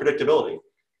perfect predictability.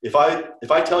 If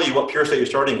I tell you what pure state you're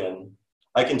starting in,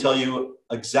 I can tell you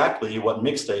exactly what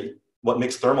mixed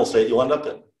thermal state you'll end up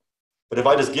in. But if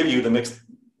I just give you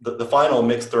the final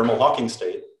mixed thermal Hawking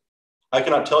state, I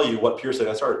cannot tell you what pure state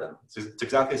I started in. It's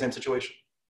exactly the same situation.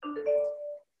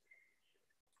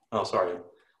 Oh, sorry,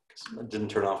 I didn't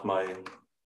turn off my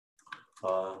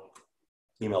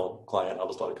email client. I'll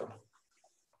just let it go.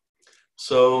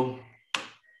 So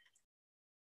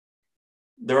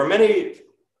there are many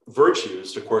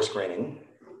virtues to coarse graining.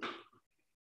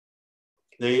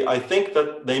 I think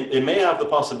that they may have the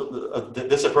possibility,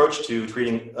 this approach to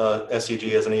treating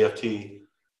SCG as an EFT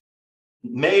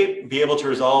may be able to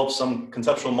resolve some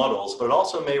conceptual muddles, but it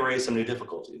also may raise some new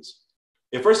difficulties.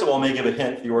 It first of all may give a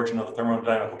hint to the origin of the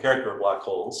thermodynamical character of black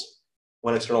holes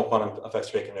when external quantum effects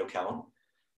are taken into account.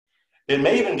 It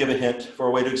may even give a hint for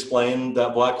a way to explain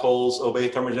that black holes obey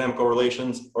thermodynamical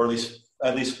relations, or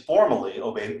at least formally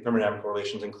obey thermodynamical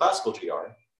relations in classical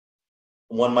GR.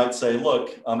 One might say,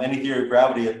 look, any theory of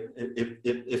gravity,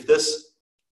 if this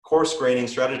coarse graining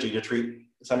strategy to treat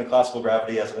semi-classical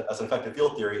gravity as an effective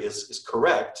field theory is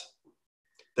correct,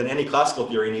 then any classical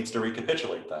theory needs to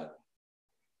recapitulate that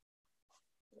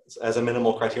as a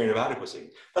minimal criterion of adequacy.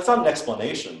 That's not an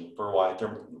explanation for why the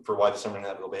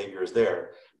thermodynamical behavior is there,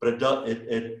 but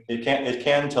it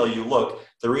can tell you, look,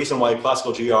 the reason why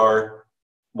classical GR,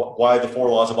 why the four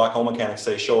laws of black hole mechanics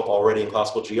say show up already in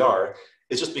classical GR,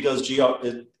 it's just because GR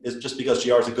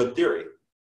is a good theory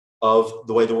of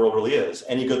the way the world really is.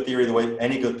 Any good theory of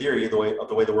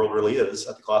the way the world really is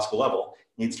at the classical level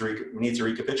needs to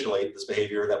recapitulate this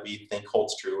behavior that we think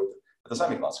holds true at the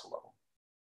semi-classical level.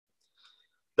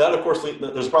 That, of course,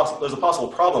 there's a possible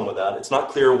problem with that. It's not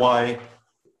clear why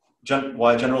general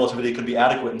relativity could be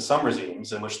adequate in some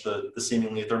regimes in which the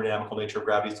seemingly thermodynamical nature of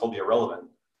gravity is totally irrelevant.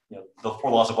 The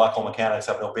four laws of black hole mechanics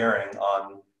have no bearing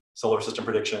on solar system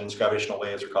predictions, gravitational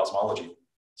waves, or cosmology.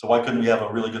 So why couldn't we have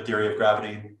a really good theory of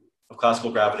gravity, of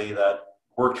classical gravity, that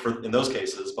worked in those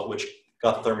cases, but which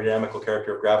got the thermodynamical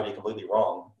character of gravity completely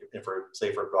wrong,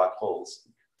 say for black holes?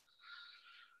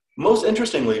 Most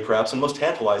interestingly, perhaps, and most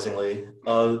tantalizingly,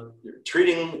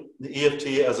 treating the EFT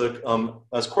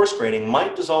as coarse graining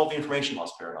might dissolve the information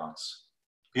loss paradox,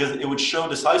 because it would show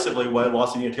decisively why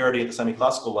loss of unitarity at the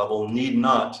semi-classical level need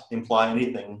not imply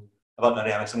anything about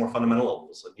dynamics at more fundamental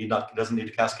levels. It doesn't need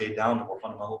to cascade down to more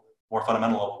fundamental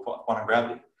level of quantum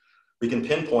gravity. We can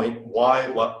pinpoint why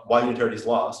unitarity is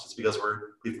lost. It's because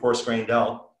we've coarse grained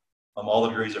out all the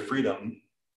degrees of freedom,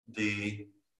 the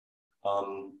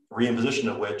reimposition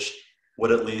of which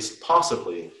would at least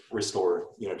possibly restore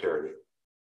unitarity.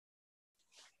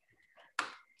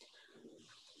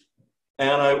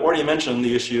 And I've already mentioned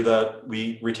the issue that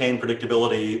we retain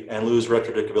predictability and lose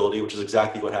predictability, which is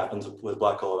exactly what happens with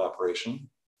black hole evaporation.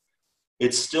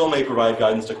 It still may provide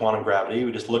guidance to quantum gravity.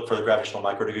 We just look for the gravitational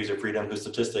microdegrees of freedom whose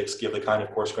statistics give the kind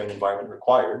of coarse-grained environment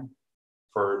required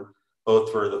for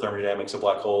both for the thermodynamics of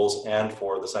black holes and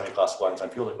for the semi-classical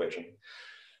Einstein field equation.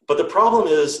 But the problem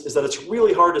is that it's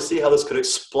really hard to see how this could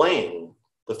explain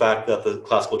the fact that the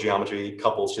classical geometry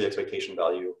couples to the expectation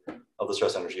value of the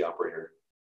stress energy operator.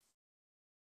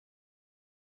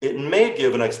 It may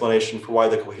give an explanation for why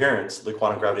the coherence of the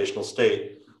quantum gravitational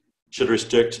state should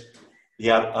restrict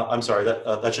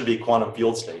that should be quantum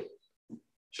field state,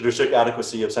 should restrict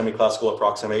adequacy of semi-classical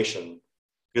approximation,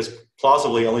 because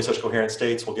plausibly only such coherent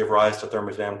states will give rise to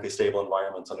thermodynamically stable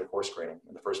environments under coarse graining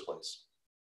in the first place.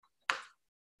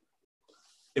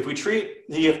 If we treat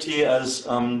the EFT as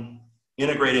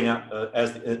integrating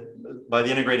by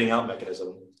the integrating out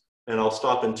mechanism, and I'll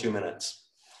stop in 2 minutes,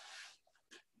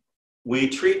 we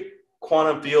treat the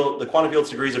quantum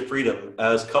field's degrees of freedom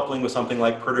as coupling with something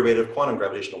like perturbative quantum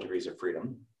gravitational degrees of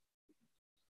freedom.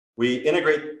 We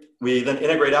then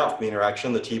integrate out from the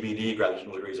interaction the TBD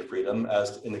gravitational degrees of freedom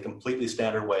as in the completely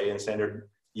standard way in standard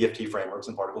EFT frameworks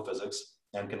in particle physics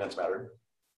and condensed matter.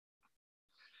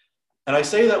 And I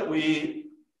say that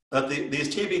these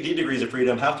TBD degrees of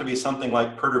freedom have to be something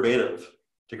like perturbative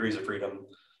degrees of freedom,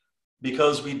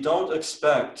 because we don't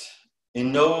expect,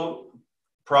 in no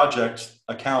program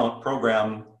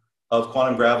of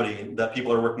quantum gravity that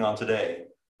people are working on today,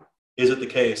 is it the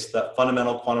case that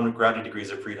fundamental quantum gravity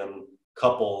degrees of freedom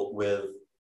couple with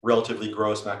relatively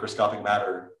gross macroscopic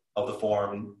matter of the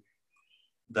form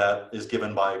that is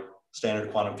given by standard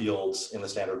quantum fields in the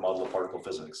standard model of particle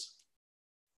physics?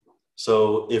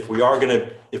 So if we are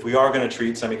going to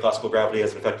treat semi-classical gravity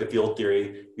as an effective field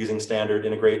theory using standard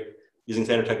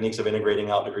techniques of integrating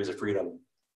out degrees of freedom,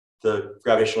 the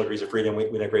gravitational degrees of freedom we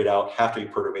integrate out have to be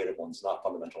perturbative ones, not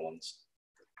fundamental ones.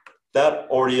 That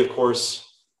already, of course,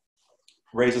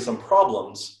 raises some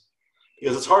problems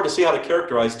because it's hard to see how to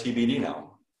characterize TBD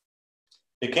now.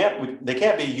 They can't be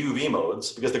UV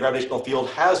modes because the gravitational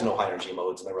field has no high energy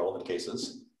modes in the relevant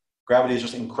cases. Gravity is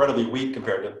just incredibly weak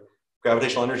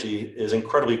gravitational energy is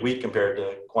incredibly weak compared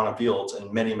to quantum fields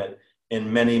in many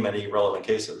relevant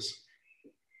cases.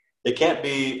 It can't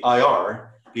be IR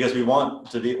because we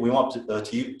want to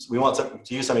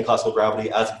use semi-classical gravity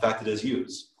as in fact it is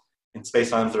used in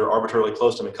spacetimes that are arbitrarily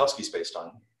close to Minkowski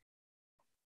spacetime.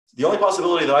 The only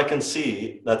possibility that I can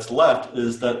see that's left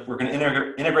is that we're going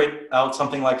to integrate out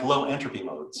something like low entropy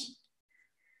modes.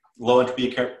 Low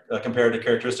entropy compared to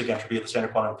characteristic entropy of the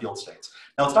standard quantum field states.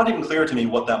 Now, it's not even clear to me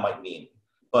what that might mean,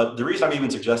 but the reason I'm even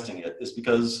suggesting it is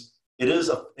because it is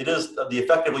the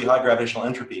effectively high gravitational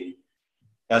entropy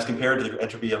as compared to the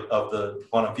entropy of the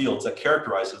quantum fields that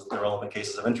characterizes the relevant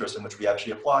cases of interest in which we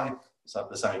actually apply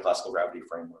the semi-classical gravity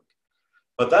framework.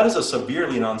 But that is a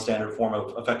severely non-standard form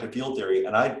of effective field theory,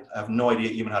 and I have no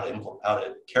idea even how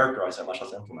to characterize it, much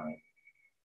less implement it.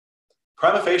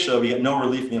 Prima facie, we get no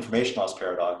relief from the information loss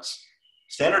paradox.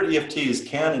 Standard EFTs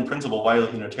can, in principle,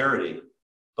 violate unitarity,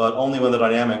 but only when the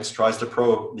dynamics tries to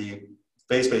probe the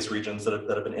phase-space regions that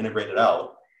have been integrated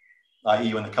out,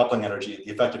 i.e. when the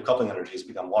effective coupling energies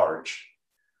become large.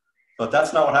 But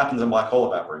that's not what happens in black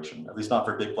hole evaporation, at least not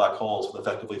for big black holes with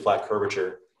effectively flat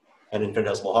curvature and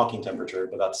infinitesimal Hawking temperature,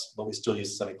 but we still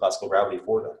use semi-classical gravity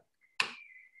for that.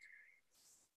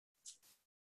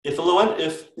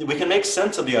 If we can make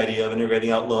sense of the idea of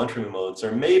integrating out low entropy modes,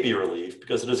 there may be relief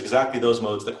because it is exactly those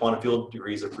modes that quantum field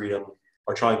degrees of freedom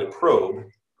are trying to probe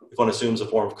if one assumes a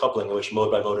form of coupling in which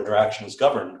mode by mode interaction is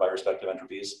governed by respective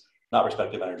entropes, not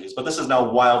respective energies. But this is now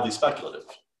wildly speculative.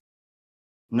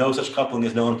 No such coupling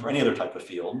is known for any other type of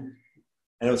field.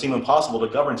 And it would seem impossible to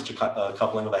govern such a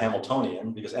coupling with a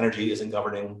Hamiltonian because energy isn't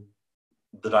governing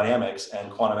the dynamics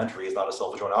and quantum entry is not a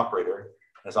self-adjoint operator,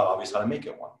 and it's not obvious how to make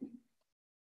it one.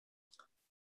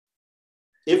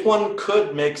 If one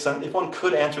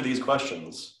could answer these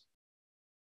questions,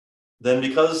 then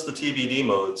because the TBD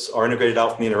modes are integrated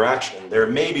out from the interaction, there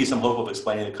may be some hope of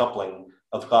explaining the coupling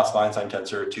of the classical Einstein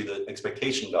tensor to the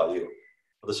expectation value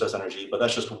of the stress energy, but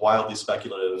that's just wildly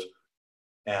speculative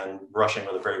and brushing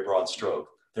with a very broad stroke.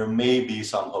 There may be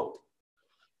some hope,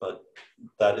 but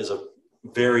that is a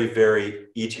very, very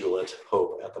etulet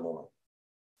hope at the moment.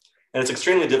 And it's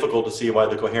extremely difficult to see why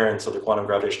the coherence of the quantum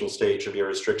gravitational state should be a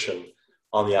restriction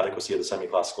on the adequacy of the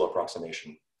semi-classical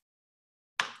approximation.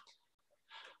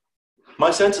 My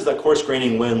sense is that coarse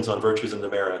graining wins on virtues and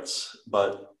demerits,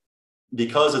 but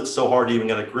because it's so hard to even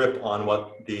get a grip on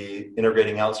what the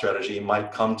integrating out strategy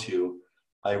might come to,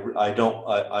 I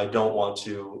don't want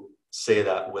to say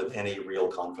that with any real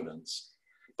confidence.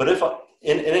 But if,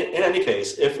 in any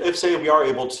case, if say we are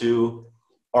able to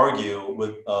argue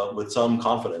with some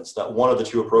confidence that one of the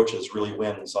two approaches really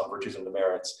wins on virtues and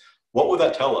demerits, what would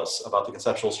that tell us about the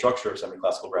conceptual structure of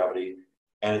semi-classical gravity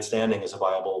and its standing as a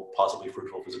viable, possibly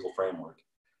fruitful physical framework?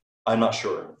 I'm not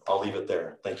sure. I'll leave it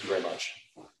there. Thank you very much.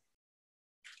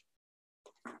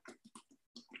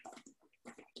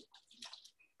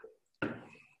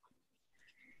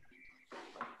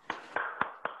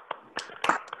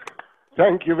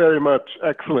 Thank you very much.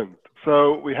 Excellent.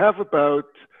 So we have about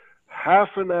half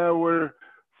an hour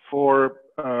for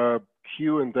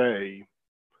Q&A.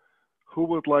 Who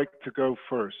would like to go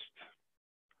first?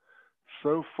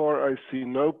 So far, I see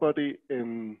nobody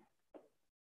in.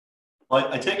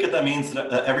 Well, I take it that means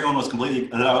that everyone was completely,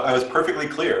 that I was perfectly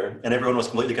clear and everyone was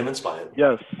completely convinced by it.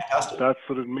 Yes, Fantastic. That's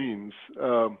what it means.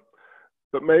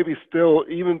 But maybe still,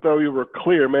 even though you were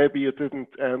clear, maybe you didn't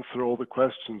answer all the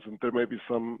questions and there may be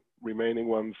some remaining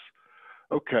ones.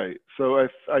 Okay, so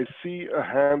I see a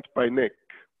hand by Nick.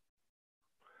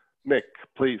 Nick,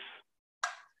 please.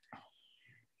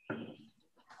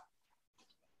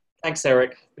 Thanks,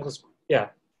 Erik. It was,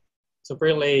 so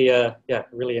really,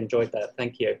 really enjoyed that.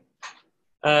 Thank you.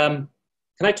 Can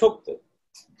I talk?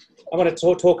 I want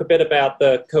to talk a bit about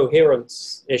the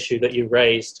coherence issue that you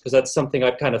raised, because that's something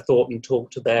I've kind of thought and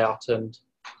talked about, and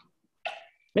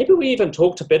maybe we even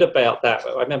talked a bit about that.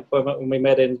 I remember when we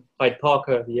met in Hyde Park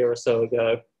a year or so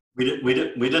ago. We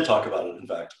did talk about it, in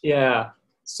fact. Yeah.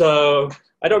 So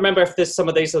I don't remember if some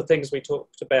of these are things we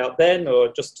talked about then,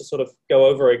 or just to sort of go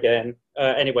over again.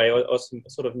 Anyway, or some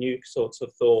sort of new sorts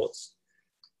of thoughts.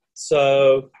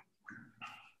 So,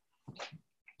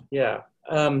 yeah.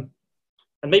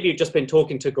 And maybe you've just been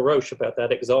talking to Garrosh about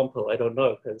that example. I don't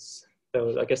know, because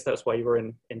I guess that's why you were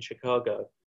in Chicago.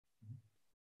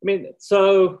 I mean,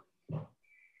 so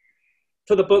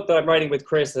for the book that I'm writing with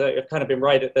Chris, I've kind of been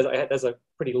writing, there's a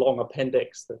pretty long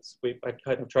appendix I've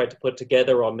kind of tried to put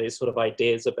together on these sort of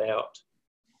ideas about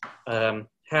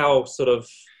how sort of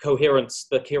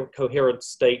the coherent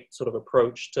state sort of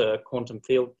approach to quantum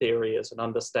field theory as an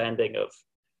understanding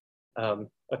of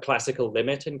a classical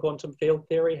limit in quantum field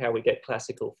theory, how we get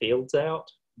classical fields out.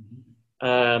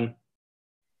 Mm-hmm.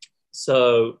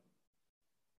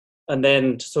 And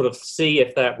then to sort of see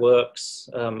if that works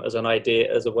as an idea,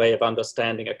 as a way of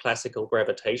understanding a classical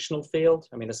gravitational field.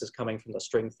 I mean, this is coming from the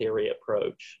string theory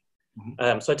approach.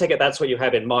 Mm-hmm. So I take it that's what you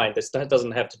have in mind. This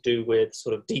doesn't have to do with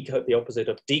sort of the opposite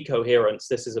of decoherence.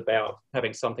 This is about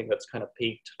having something that's kind of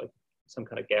peaked, like some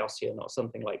kind of Gaussian or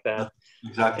something like that.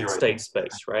 That's exactly right. State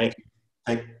space, right?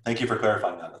 Thank you for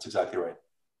clarifying that. That's exactly right.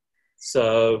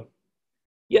 So,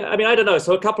 yeah, I mean, I don't know.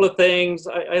 So a couple of things,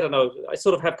 I don't know. I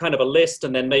sort of have kind of a list,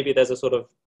 and then maybe there's a sort of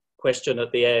question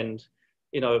at the end.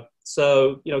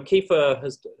 So, Kiefer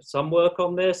has some work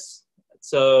on this.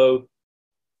 So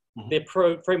mm-hmm.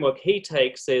 The framework he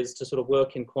takes is to sort of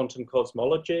work in quantum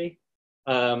cosmology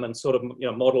and sort of,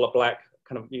 model a black,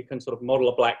 you can sort of model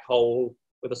a black hole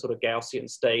with a sort of Gaussian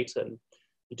state. And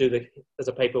you do there's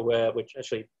a paper which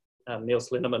actually Niels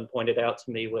Linnemann pointed out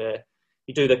to me, where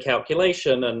you do the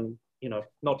calculation and,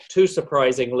 not too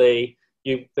surprisingly,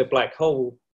 the black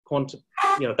hole quantum,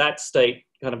 that state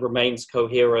kind of remains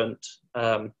coherent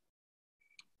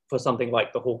for something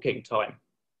like the Hawking time,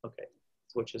 okay,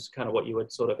 which is kind of what you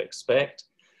would sort of expect.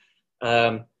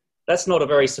 That's not a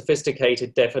very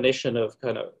sophisticated definition of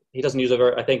he doesn't use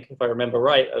I think if I remember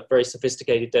right, a very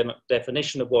sophisticated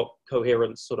definition of what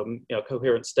coherence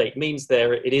coherent state means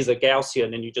there. It is a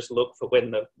Gaussian, and you just look for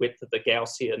when the width of the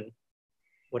Gaussian,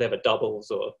 whatever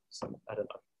doubles or some, I don't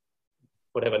know,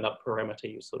 whatever nut parameter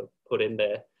you sort of put in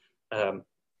there.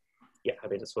 Yeah, I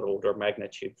mean, it's sort of order of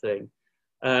magnitude thing.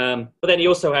 But then he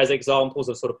also has examples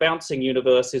of sort of bouncing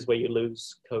universes where you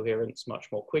lose coherence much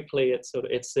more quickly,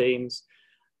 it seems.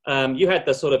 You had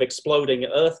the sort of exploding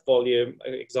Earth volume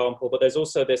example, but there's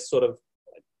also this sort of,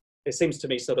 it seems to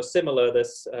me sort of similar,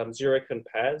 this Zurich and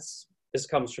Paz. This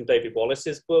comes from David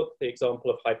Wallace's book, The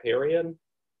Example of Hyperion,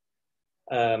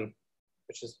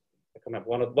 which is, I can't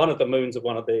remember, one of the moons of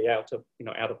one of the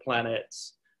outer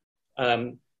planets.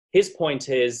 His point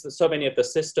is that so many of the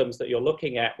systems that you're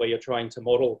looking at where you're trying to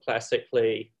model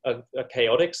classically are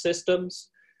chaotic systems.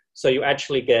 So you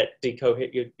actually get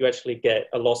you actually get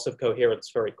a loss of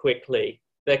coherence very quickly.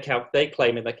 They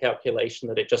claim in the calculation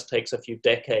that it just takes a few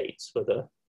decades for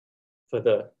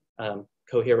the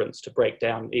coherence to break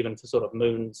down, even for sort of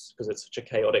moons, because it's such a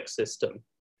chaotic system.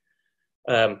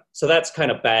 So that's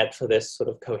kind of bad for this sort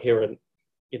of coherent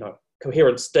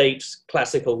state,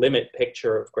 classical limit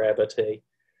picture of gravity.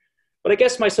 But I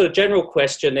guess my sort of general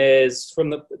question is,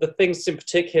 from the things in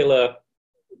particular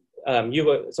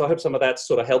so I hope some of that's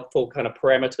sort of helpful kind of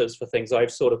parameters for things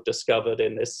I've sort of discovered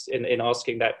in this, in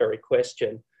asking that very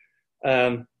question.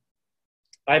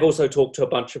 I've also talked to a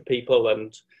bunch of people,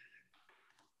 and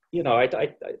you know,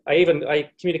 I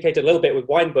communicated a little bit with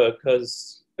Weinberg,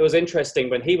 because it was interesting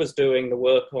when he was doing the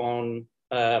work on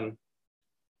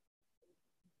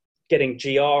getting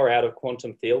GR out of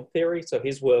quantum field theory. So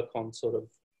his work on sort of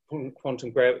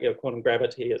quantum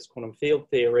gravity as quantum field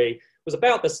theory was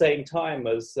about the same time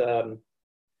as I'm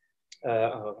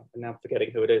now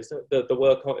forgetting who it is. The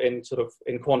work in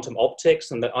quantum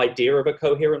optics, and the idea of a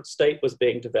coherent state was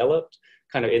being developed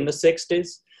kind of in the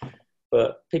 60s.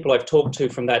 But people I've talked to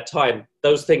from that time,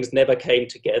 those things never came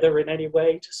together in any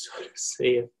way to sort of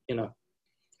see if, you know,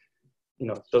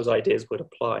 those ideas would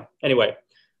apply. Anyway,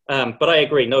 but I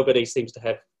agree, nobody seems to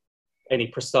have any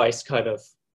precise kind of,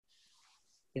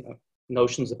 you know,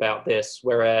 notions about this.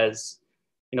 Whereas,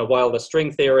 you know, while the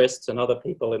string theorists and other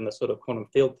people in the sort of quantum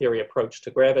field theory approach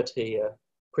to gravity are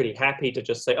pretty happy to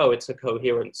just say, oh, it's a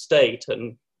coherent state,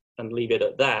 and leave it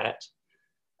at that.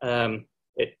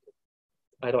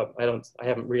 I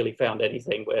haven't really found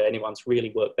anything where anyone's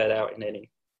really worked that out in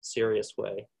any serious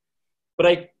way.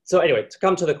 But so anyway, to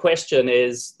come to the question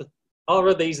is,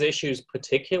 are these issues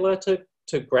particular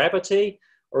to gravity,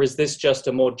 or is this just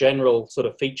a more general sort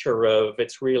of feature of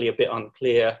it's really a bit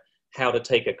unclear how to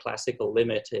take a classical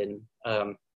limit in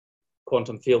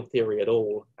quantum field theory at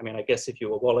all? I mean, I guess if you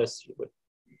were Wallace, you would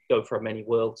go for a many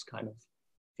worlds kind of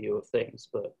view of things,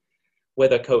 but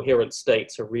whether coherent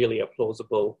states are really a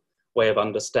plausible way of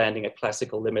understanding a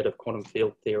classical limit of quantum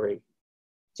field theory,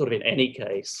 sort of in any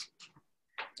case.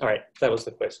 All right, that was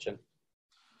the question.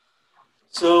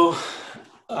 So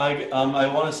I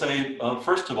want to say,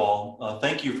 first of all,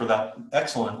 thank you for that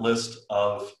excellent list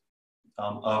of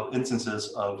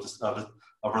instances of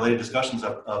related discussions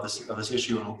of this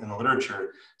issue in the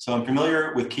literature. So I'm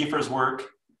familiar with Kiefer's work.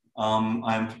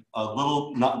 I'm a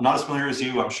little, not as familiar as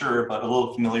you, I'm sure, but a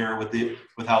little familiar with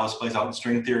how this plays out in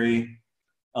string theory.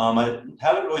 I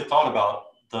haven't really thought about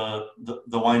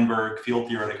the Weinberg field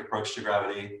theoretic approach to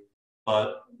gravity,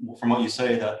 but from what you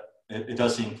say, that it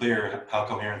does seem clear how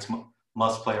coherence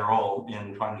must play a role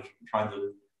in trying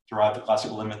to derive the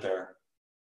classical limit there.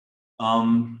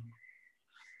 But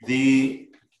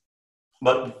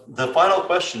the final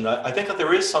question, I think that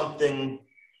there is something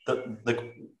I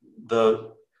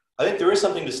think there is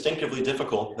something distinctively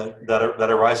difficult that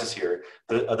arises here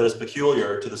that is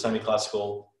peculiar to the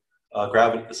semi-classical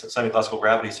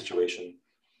gravity situation.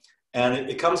 And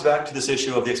it comes back to this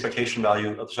issue of the expectation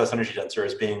value of the stress energy tensor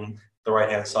as being the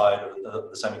right-hand side of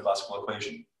the semi-classical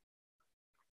equation.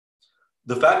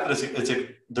 The fact that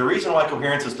the reason why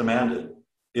coherence is demanded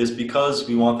is because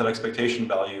we want that expectation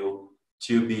value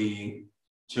to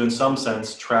in some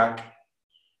sense track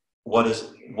what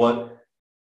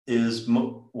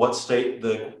state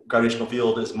the gravitational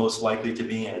field is most likely to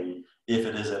be in if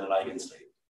it is in an eigenstate.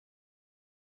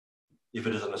 If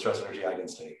it is in a stress energy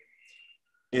eigenstate.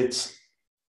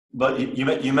 But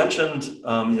you mentioned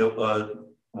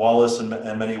Wallace and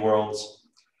many worlds.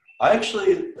 I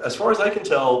actually, as far as I can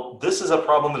tell, this is a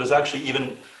problem that is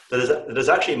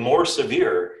actually more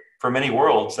severe for many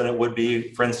worlds than it would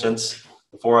be, for instance,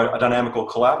 for a dynamical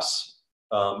collapse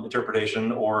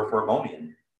interpretation or for a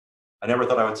Bohmian. I never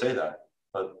thought I would say that,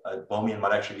 but Bohmian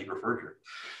might actually be preferred here,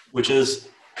 which is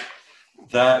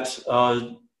that.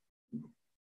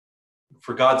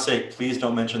 For God's sake, please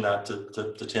don't mention that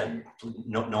to Tim.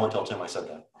 No one tell Tim I said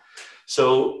that.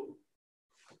 So,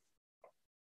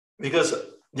 because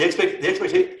the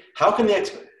expectation, how can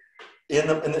in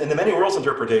the many worlds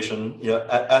interpretation, you know,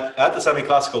 at the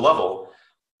semi-classical level,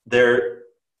 the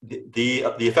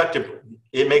effective,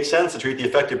 it makes sense to treat the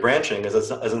effective branching as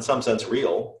in some sense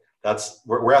real.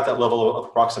 We're at that level of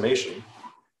approximation.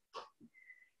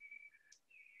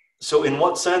 So in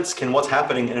what sense can what's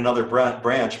happening in another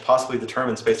branch possibly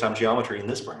determine space-time geometry in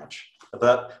this branch?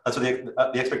 That's what the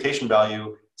expectation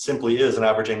value simply is, an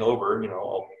averaging over, you know,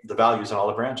 all the values in all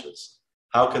the branches.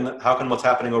 How can what's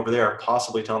happening over there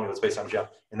possibly tell me what space-time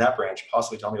geometry in that branch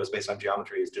possibly tell me what space-time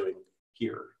geometry is doing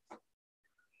here?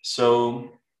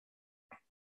 So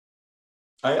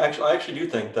I actually do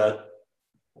think that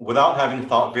without having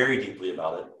thought very deeply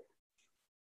about it,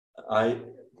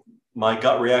 my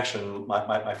gut reaction,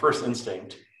 my first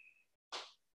instinct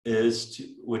is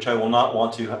which I will not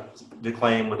want to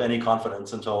declaim with any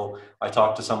confidence until I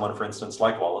talk to someone, for instance,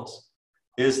 like Wallace,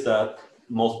 is that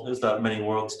many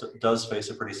worlds does face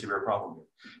a pretty severe problem.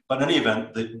 But in any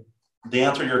event, the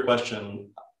answer to your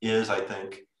question is, I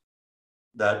think,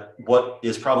 that what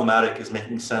is problematic is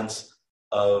making sense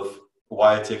of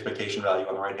why it's the expectation value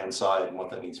on the right-hand side and what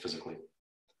that means physically.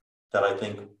 that I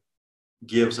think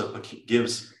gives a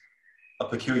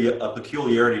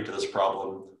peculiarity to this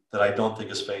problem that I don't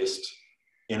think is faced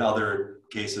in other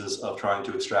cases of trying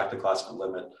to extract a classical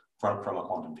limit from a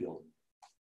quantum field.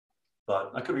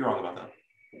 But I could be wrong about that.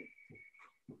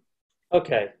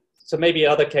 Okay, so maybe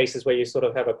other cases where you sort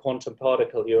of have a quantum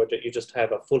particle, you just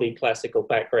have a fully classical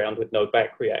background with no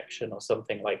back reaction or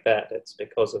something like that. It's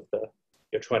because of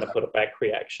you're trying to put a back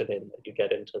reaction in that you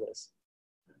get into this.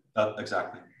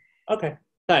 Exactly. Okay,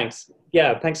 thanks.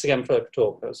 Yeah, thanks again for the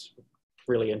talk. That was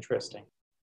really interesting.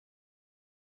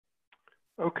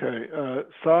 Okay,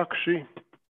 Sakshi.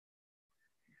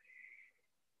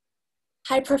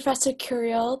 Hi, Professor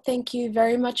Curiel. Thank you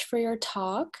very much for your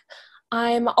talk.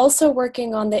 I'm also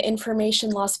working on the information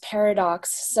loss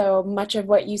paradox, so much of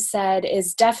what you said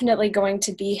is definitely going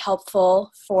to be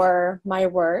helpful for my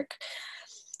work.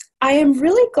 I am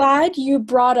really glad you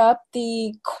brought up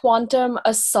the quantum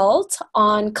assault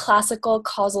on classical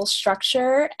causal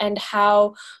structure and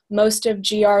how most of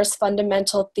GR's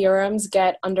fundamental theorems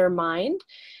get undermined.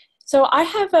 So I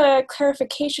have a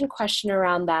clarification question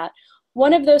around that.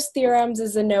 One of those theorems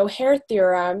is the no-hair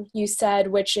theorem, you said,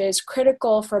 which is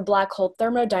critical for black hole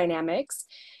thermodynamics.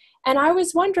 And I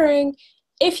was wondering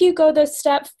if you go the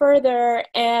step further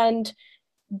and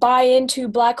buy into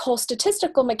black hole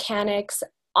statistical mechanics,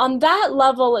 on that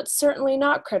level, it's certainly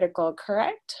not critical,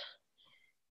 correct?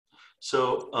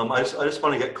 So I just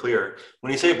want to get clear.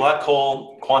 When you say black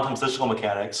hole quantum statistical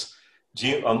mechanics, do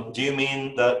you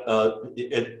mean that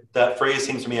that phrase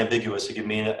seems to me ambiguous? It could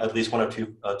mean at least one of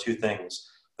two things.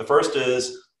 The first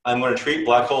is I'm going to treat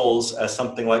black holes as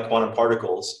something like quantum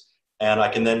particles, and I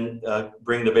can then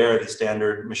bring to bear the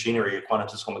standard machinery of quantum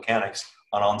statistical mechanics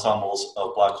on ensembles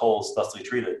of black holes thusly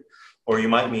treated. Or you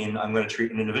might mean I'm going to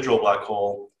treat an individual black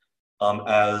hole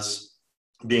as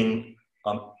being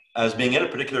in a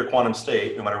particular quantum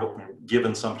state, no matter what,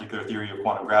 given some particular theory of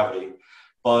quantum gravity,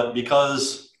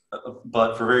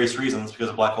 but for various reasons, because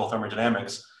of black hole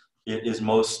thermodynamics, it is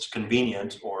most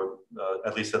convenient, or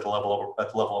at least at the level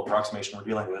of approximation we're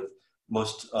dealing with,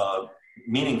 most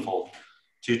meaningful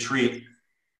to treat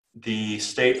the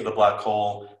state of the black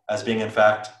hole as being in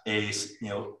fact a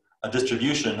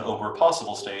distribution over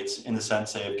possible states in the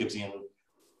sense, say, of Gibbsian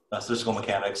statistical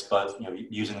mechanics, but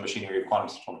using the machinery of quantum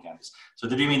statistical mechanics. So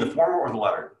did you mean the former or the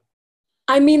latter?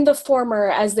 I mean the former,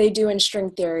 as they do in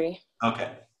string theory. Okay.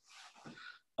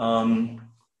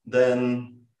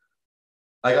 Then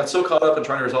I got so caught up in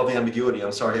trying to resolve the ambiguity,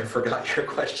 I'm sorry, I forgot your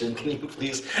question. Can you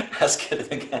please ask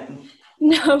it again?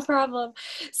 No problem.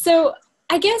 So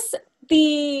I guess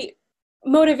the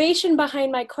motivation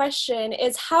behind my question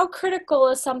is how critical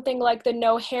is something like the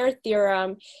no-hair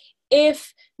theorem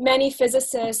if many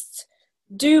physicists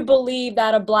do believe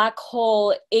that a black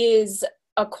hole is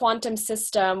a quantum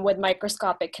system with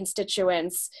microscopic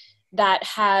constituents that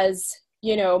has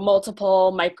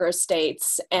multiple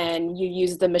microstates, and you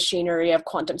use the machinery of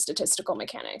quantum statistical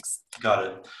mechanics. Got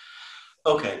it.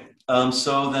 Okay,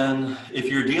 so then if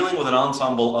you're dealing with an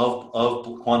ensemble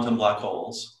of quantum black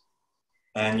holes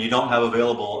and you don't have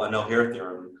available a no-hair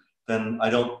theorem, then I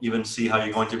don't even see how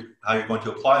you're going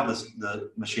to apply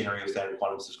the machinery of standard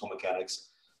quantum statistical mechanics,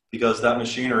 because that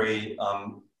machinery,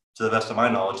 to the best of my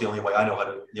knowledge, the only way I know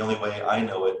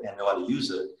it and know how to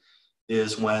use it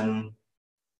is when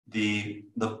the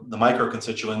micro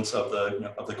constituents of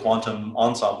the quantum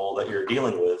ensemble that you're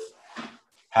dealing with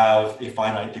have a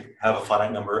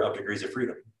finite number of degrees of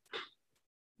freedom.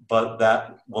 But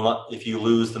that will not, if you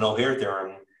lose the no-hair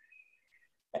theorem,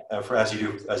 as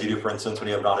you do, for instance, when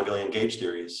you have non-abelian gauge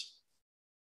theories,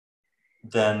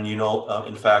 then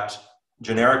in fact,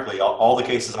 generically, all the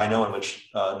cases I know in which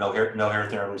no-hair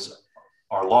theorems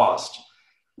are lost,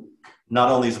 not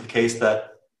only is it the case that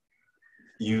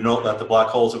that the black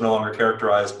holes are no longer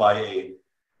characterized by a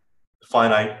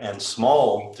finite and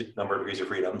small number of degrees of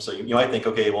freedom. So you might think,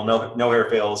 okay, well, no-hair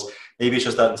fails. Maybe it's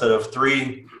just that instead of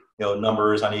 3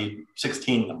 numbers, I need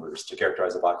 16 numbers to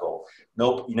characterize a black hole.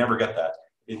 Nope, you never get that.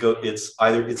 It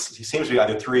seems to be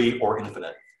either 3 or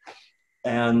infinite.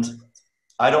 And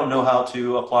I don't know how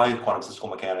to apply quantum statistical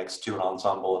mechanics to an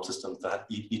ensemble of systems that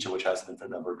each of which has an infinite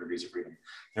number of degrees of freedom.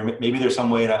 Maybe there's some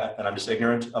way, and I'm just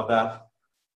ignorant of that.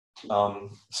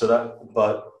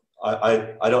 But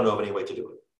I don't know of any way to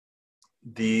do it.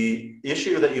 The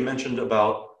issue that you mentioned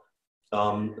about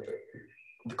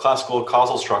the classical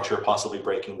causal structure possibly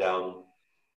breaking down,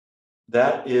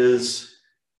 that is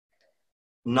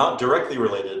not directly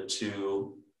related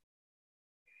to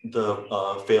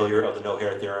the failure of the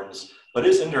no-hair theorems, but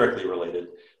is indirectly related,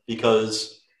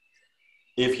 because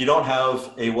if you don't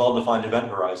have a well-defined event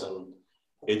horizon,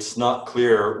 it's not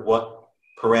clear what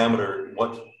parameter,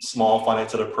 what small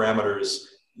finite set of parameters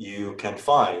you can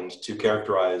find to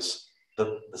characterize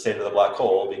the state of the black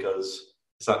hole, because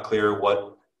it's not clear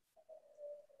what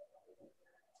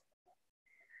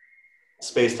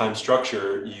space-time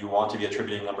structure you want to be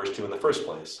attributing numbers to in the first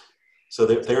place. So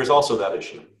there's also that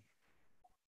issue.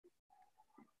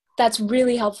 That's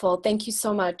really helpful. Thank you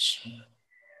so much.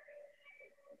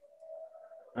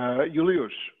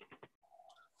 Julius.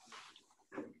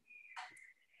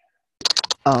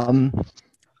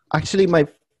 Actually, my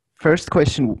first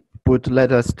question would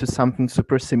lead us to something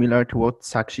super similar to what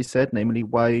Sakshi said, namely,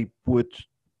 why would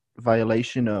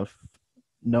violation of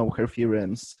no-hair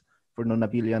theorems for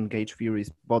non-abelian gauge theories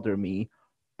bother me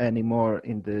any more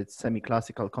in the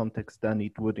semi-classical context than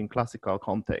it would in classical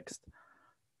context?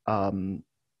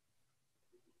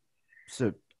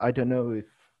 So I don't know if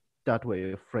that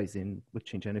way of phrasing would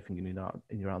change anything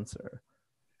in your answer.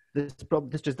 This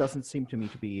just doesn't seem to me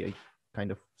to be a kind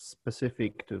of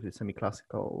specific to the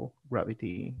semi-classical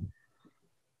gravity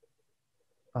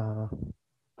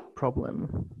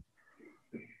problem.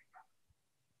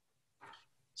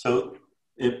 So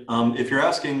if you're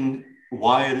asking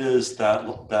why it is that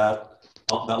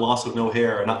loss of no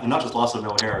hair, and not just loss of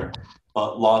no hair,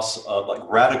 but loss of like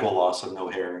radical loss of no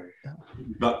hair,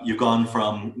 you've gone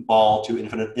from ball to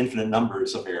infinite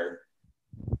numbers of hair,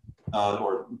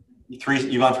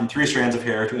 you've gone from 3 strands of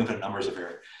hair to infinite numbers of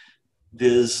hair.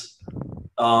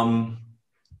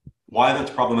 Why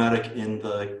that's problematic in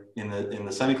the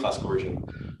semi-classical regime?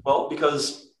 Well,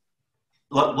 because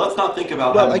let's not think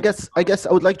about. Well, I guess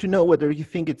I would like to know whether you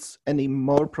think it's any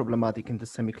more problematic in the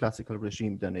semi-classical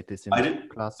regime than it is in the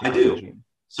classical regime.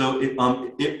 So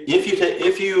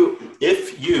if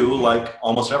you, like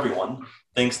almost everyone,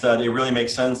 thinks that it really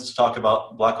makes sense to talk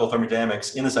about black hole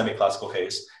thermodynamics in the semi-classical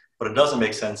case, but it doesn't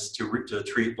make sense to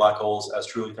treat black holes as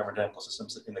truly thermodynamical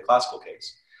systems in the classical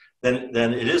case, then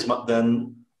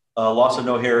loss of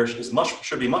no hair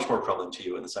should be much more prevalent to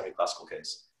you in the semi-classical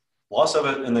case. Loss of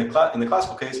it in the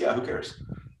classical case, yeah, who cares?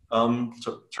 So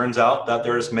it turns out that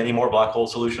there's many more black hole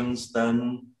solutions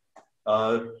than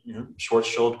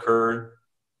Schwarzschild, Kerr,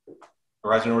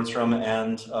 Reisner-Nordstrom,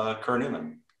 and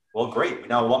Kerr-Newman. Well, great. We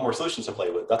now have a lot more solutions to play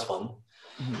with. That's fun.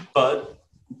 Mm-hmm. But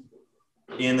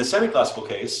in the semi-classical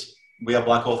case, we have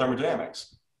black hole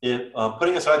thermodynamics.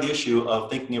 Putting aside the issue of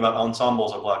thinking about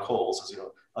ensembles of black holes,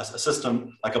 as a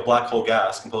system like a black hole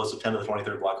gas composed of 10 to the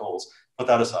 23rd black holes, put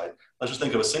that aside. Let's just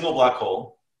think of a single black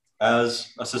hole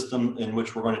as a system in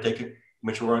which we're going to take,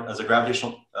 as a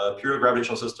pure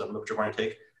gravitational system, in which we're going to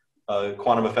take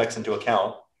quantum effects into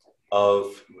account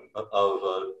of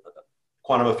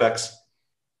quantum effects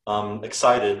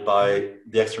excited by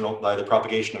the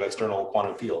propagation of external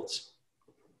quantum fields.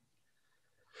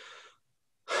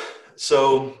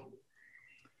 So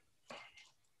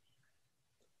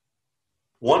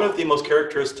one of the most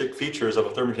characteristic features of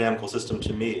a thermodynamical system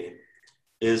to me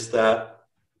is that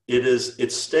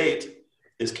its state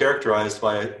is characterized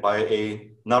by a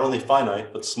not only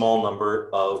finite but small number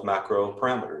of macro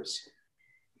parameters.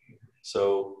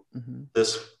 So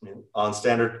this on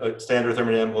standard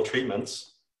thermodynamical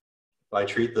treatments, I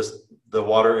treat the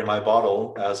water in my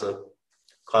bottle as a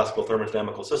classical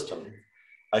thermodynamical system.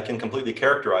 I can completely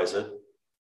characterize it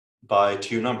by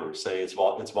 2 numbers, say its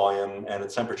volume and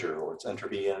its temperature, or its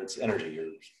entropy and its energy.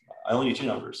 I only need 2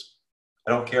 numbers.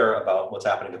 I don't care about what's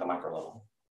happening at the micro level.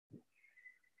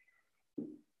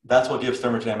 That's what gives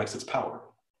thermodynamics its power.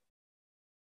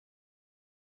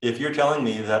 If you're telling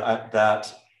me that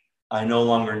I no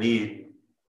longer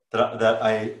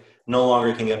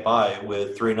can get by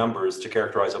with 3 numbers to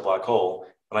characterize a black hole,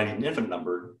 but I need an infinite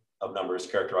number of numbers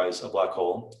to characterize a black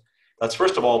hole, that's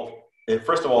first of all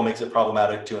makes it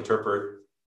problematic to interpret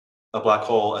a black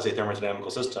hole as a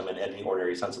thermodynamical system in any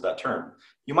ordinary sense of that term.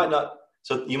 You might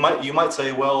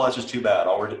say, well, that's just too bad.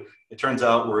 It turns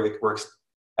out it works,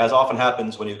 as often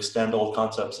happens when you extend old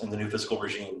concepts in the new physical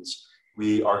regimes.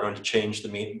 We are going to change the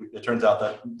meaning. It turns out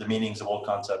that the meanings of old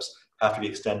concepts have to be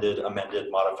extended, amended,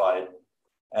 modified,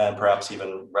 and perhaps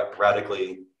even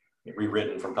radically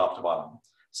rewritten from top to bottom.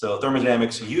 So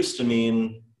thermodynamics used to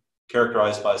mean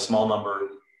characterized by a small number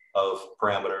of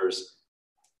parameters.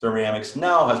 Thermodynamics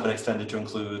now has been extended to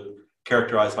include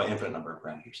characterized by infinite number of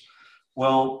parameters.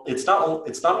 Well, it's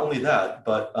not only that,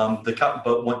 but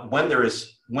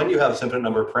when you have this infinite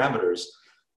number of parameters,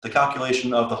 the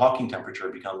calculation of the Hawking temperature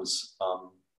becomes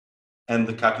and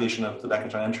the calculation of the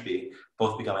Bekenstein entropy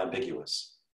both become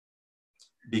ambiguous,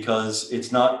 because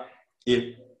it's not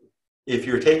if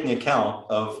you're taking account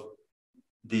of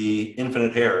the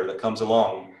infinite hair that comes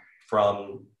along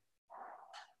from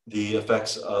the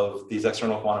effects of these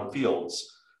external quantum fields,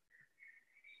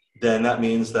 then that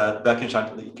means that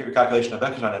your calculation of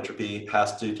Bekenstein entropy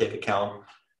has to take account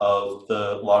of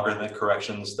the logarithmic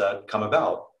corrections that come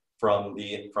about from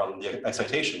the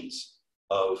excitations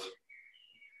of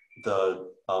the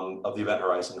event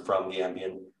horizon from the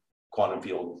ambient quantum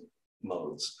field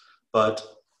modes. But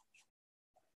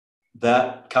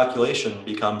that calculation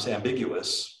becomes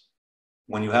ambiguous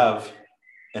when you have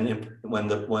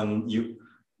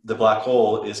the black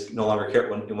hole is no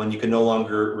longer when you can no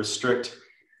longer restrict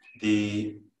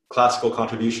the classical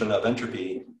contribution of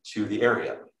entropy to the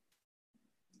area.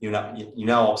 You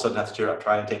now all of a sudden have to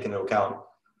try and take into account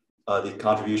the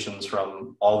contributions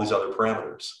from all these other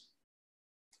parameters.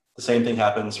 The same thing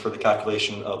happens for the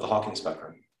calculation of the Hawking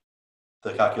spectrum.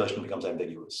 The calculation becomes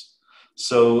ambiguous.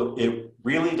 So it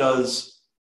really does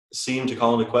seem to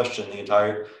call into question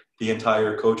the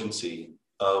entire cogency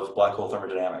of black hole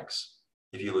thermodynamics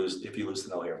if you lose the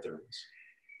null-Hare theorems.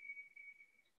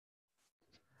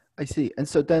 I see. And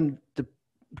so then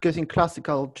because in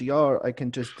classical GR I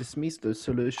can just dismiss those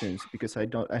solutions because I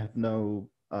have no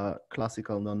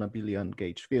classical non-abelian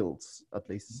gauge fields. At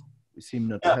least we seem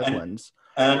not to have ones.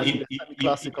 And in the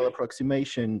classical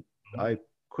approximation, I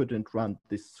couldn't run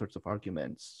these sorts of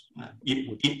arguments.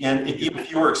 And even if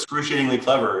you were excruciatingly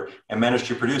clever and managed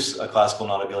to produce a classical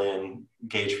non-abelian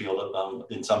gauge field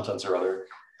in some sense or other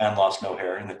and lost no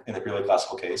hair in the purely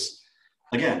classical case,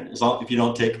 again, if you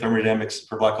don't take thermodynamics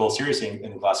for black holes seriously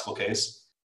in the classical case,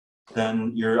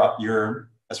 then you're,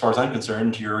 as far as I'm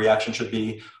concerned, your reaction should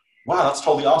be, wow, that's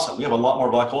totally awesome. We have a lot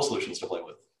more black hole solutions to play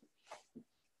with.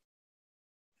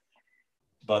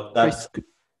 But that's...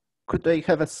 Could I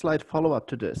have a slight follow-up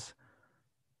to this?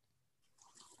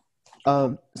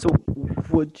 So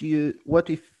what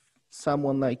if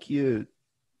someone like you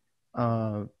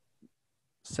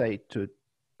say to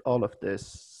all of this,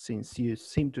 since you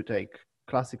seem to take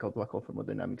classical black hole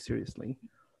thermodynamics seriously,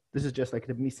 this is just like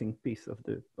the missing piece of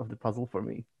the puzzle for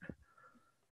me.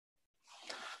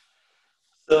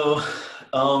 So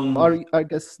I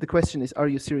guess the question is, are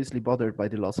you seriously bothered by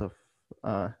the loss of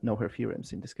no-Hare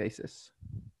theorems in these cases?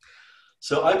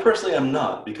 So I personally am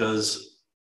not, because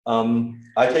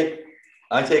I take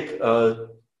on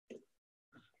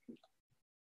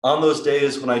those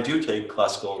days when I do take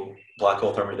classical black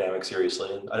hole thermodynamics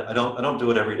seriously, and I don't do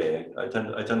it every day. I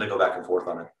tend to go back and forth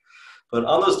on it. But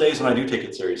on those days when I do take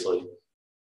it seriously,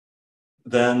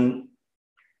 then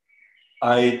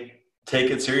I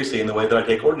take it seriously in the way that I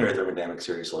take ordinary thermodynamics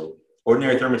seriously.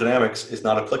 Ordinary thermodynamics is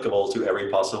not applicable to every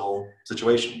possible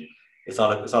situation. It's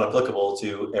not applicable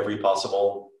to every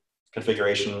possible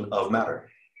configuration of matter.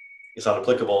 It's not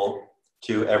applicable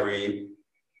to every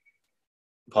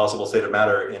possible state of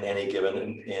matter in any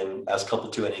given, as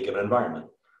coupled to any given environment.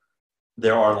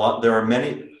 There are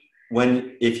many,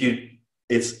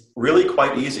 it's really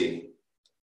quite easy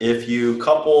if you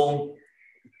couple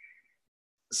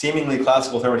seemingly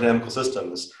classical thermodynamical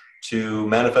systems to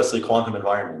manifestly quantum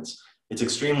environments. It's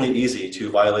extremely easy to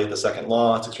violate the second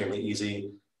law. It's extremely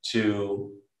easy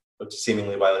to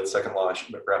seemingly violate the second law,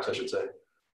 perhaps I should say,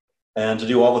 and to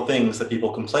do all the things that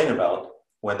people complain about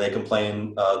when they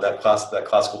complain that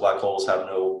classical black holes have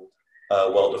no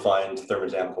well-defined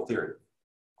thermodynamical theory.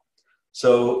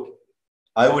 So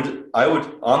I would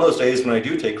on those days when I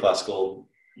do take classical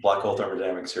black hole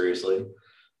thermodynamics seriously,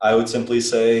 I would simply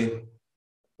say,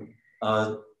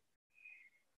 I'm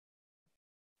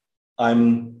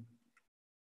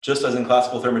just as in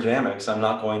classical thermodynamics, I'm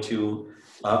not going to,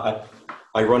 I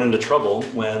run into trouble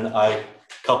when I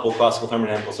couple classical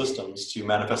thermodynamical systems to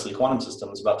manifestly quantum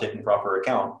systems without taking proper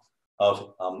account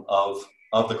of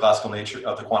the classical nature,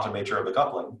 of the quantum nature of the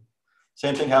coupling.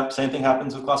 Same thing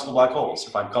happens with classical black holes.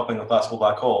 If I'm coupling a classical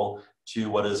black hole to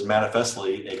what is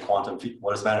manifestly a quantum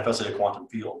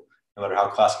field, no matter how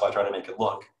classical I try to make it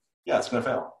look, yeah, it's going to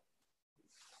fail.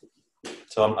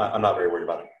 So I'm not very worried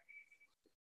about it.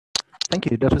 Thank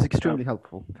you. That was extremely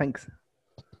helpful. Thanks.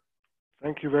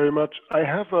 Thank you very much. I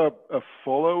have a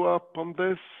follow-up on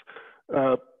this.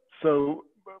 So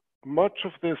much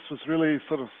of this was really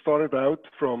sort of started out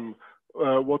from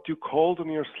what you called in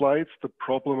your slides the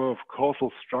problem of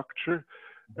causal structure.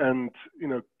 And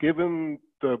given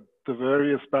the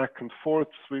various back and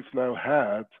forths we've now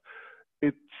had,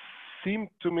 it seemed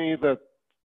to me that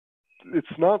is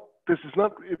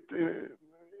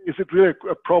it really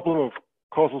a problem of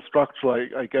causal structure,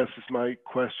 I guess is my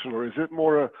question, or is it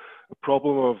more a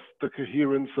problem of the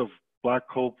coherence of black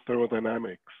hole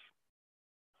thermodynamics?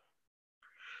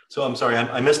 So I'm sorry,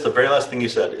 I missed the very last thing you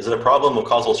said. Is it a problem of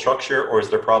causal structure, or is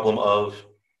it a problem of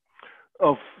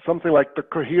something like the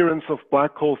coherence of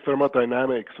black hole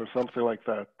thermodynamics or something like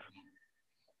that?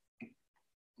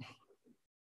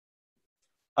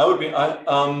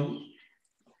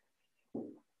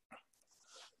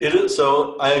 It is,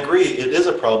 so I agree, it is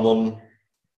a problem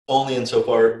only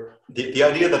insofar, the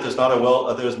idea that there's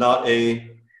not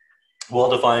a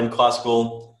well-defined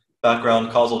classical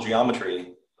background causal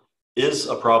geometry is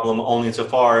a problem only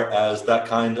insofar as that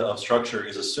kind of structure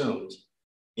is assumed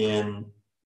in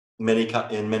many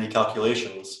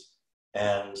calculations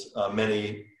and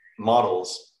many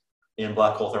models in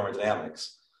black hole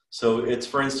thermodynamics. So it's,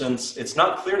 for instance, it's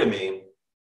not clear to me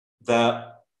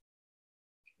that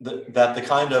the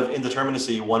kind of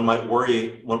indeterminacy one might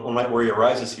worry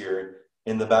arises here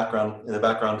in the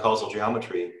background causal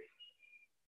geometry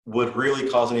would really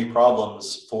cause any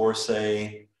problems for,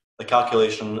 say, the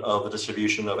calculation of the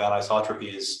distribution of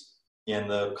anisotropies in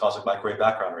the cosmic microwave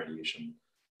background radiation.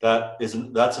 That's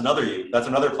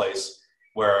another place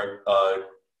where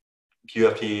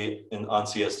QFT on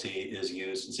CST is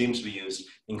used and seems to be used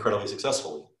incredibly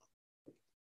successfully.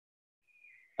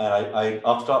 And I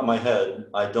off the top of my head,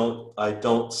 I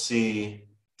don't see,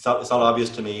 it's not obvious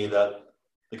to me that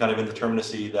the kind of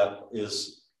indeterminacy that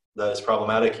is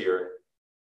problematic here,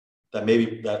 that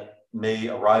may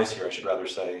arise here, I should rather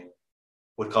say,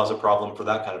 would cause a problem for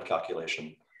that kind of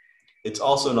calculation. It's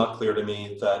also not clear to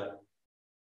me that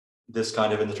this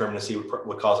kind of indeterminacy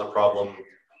would cause a problem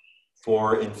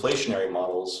for inflationary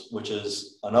models, which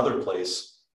is another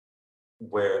place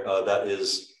where that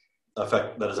is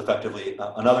effectively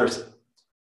another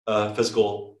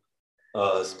physical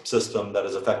system that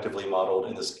is effectively modeled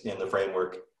in the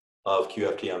framework of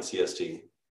QFT on CST,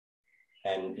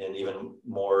 and even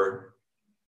more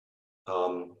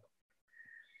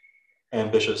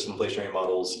ambitious inflationary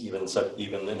models, even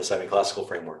in a semi-classical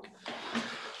framework.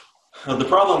 The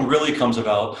problem really comes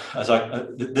about as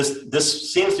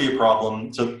this seems to be a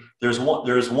problem. So this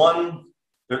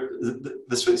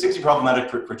seems to be problematic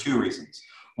for two reasons.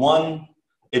 One,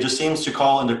 it just seems to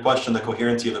call into question the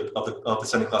coherency of the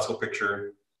semi-classical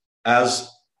picture as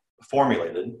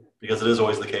formulated, because it is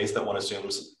always the case that one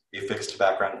assumes a fixed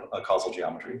background causal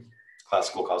geometry,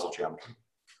 classical causal geometry.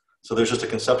 So there's just a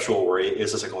conceptual worry: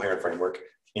 is this a coherent framework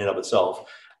in and of itself?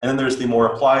 And then there's the more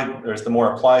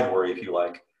applied worry, if you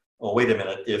like. Well, wait a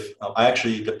minute, if I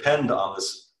actually depend on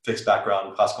this fixed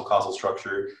background classical causal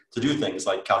structure to do things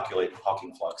like calculate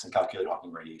Hawking flux and calculate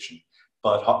Hawking radiation,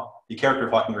 but the character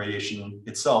of Hawking radiation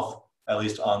itself, at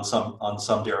least on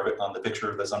the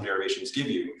picture that some derivations give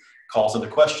you, calls into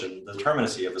question the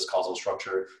determinacy of this causal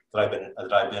structure that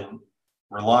I've been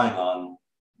relying on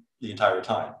the entire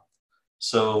time.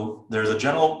 So there's a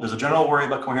general worry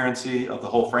about coherency of the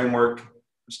whole framework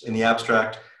in the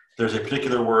abstract. There's a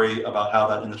particular worry about how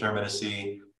that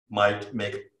indeterminacy might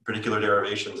make particular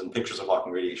derivations and pictures of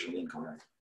Hawking radiation incoherent.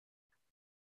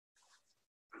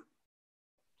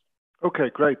 Okay,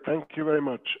 great. Thank you very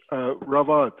much.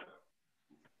 Ravad.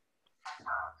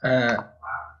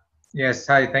 Yes,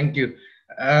 hi, thank you.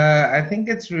 I think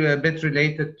it's a bit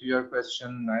related to your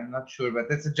question. I'm not sure, but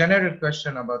it's a general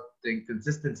question about the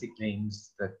inconsistency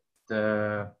claims that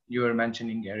you were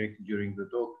mentioning, Erik, during the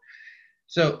talk.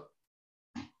 So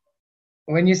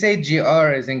when you say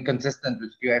GR is inconsistent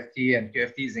with QFT and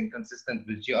QFT is inconsistent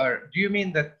with GR, do you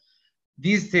mean that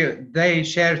they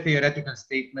share theoretical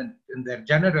statement in their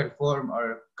general form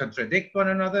or contradict one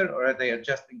another, or are they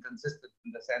just inconsistent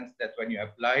in the sense that when you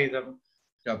apply them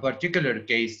to a particular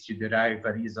case, you derive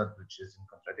a result which is in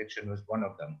contradiction with one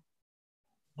of them?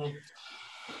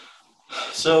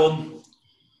 So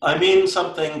I mean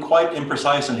something quite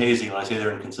imprecise and hazy when I say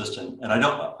they're inconsistent, and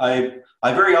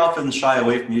I very often shy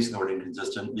away from using the word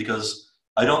inconsistent because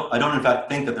I don't in fact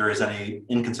think that there is any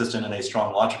inconsistent in a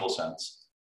strong logical sense.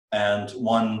 And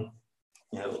one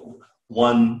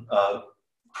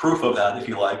proof of that, if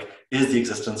you like, is the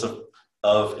existence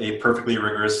of a perfectly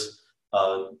rigorous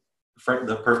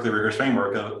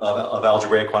framework of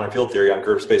algebraic quantum field theory on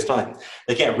curved space-time.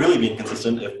 They can't really be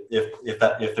inconsistent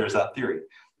if there's that theory.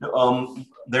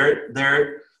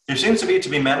 There seems to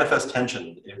be manifest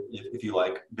tension, if you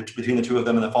like, between the two of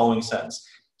them in the following sense.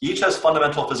 Each has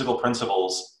fundamental physical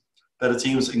principles that it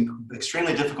seems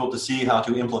extremely difficult to see how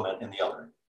to implement in the other.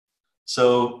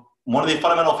 So one of the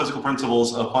fundamental physical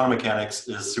principles of quantum mechanics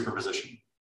is superposition.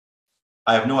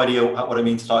 I have no idea what it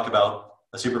means to talk about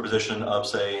a superposition of,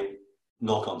 say,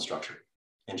 null cone structure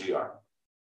in GR.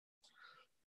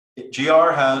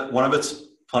 GR has one of its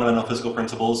fundamental physical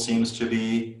principles seems to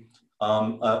be a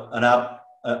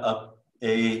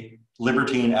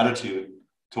libertine attitude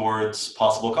towards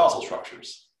possible causal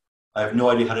structures. I have no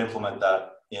idea how to implement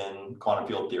that in quantum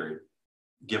field theory,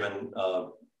 given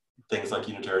things like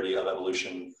unitarity of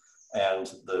evolution and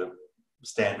the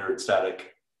standard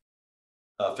static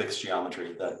fixed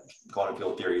geometry that quantum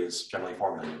field theory is generally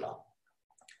formulated on.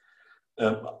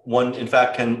 One, in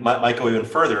fact, might go even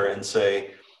further and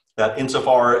say that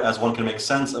insofar as one can make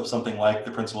sense of something like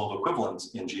the principle of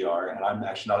equivalence in GR, and I'm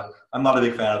not a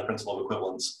big fan of the principle of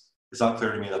equivalence. It's not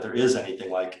clear to me that there is anything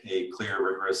like a clear,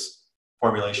 rigorous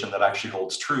formulation that actually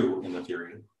holds true in the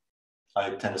theory. I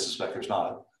tend to suspect there's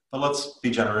not, but let's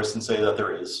be generous and say that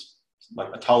there is,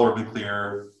 like a tolerably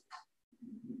clear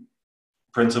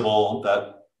principle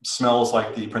that smells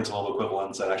like the principle of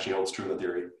equivalence that actually holds true in the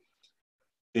theory.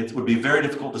 It would be very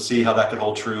difficult to see how that could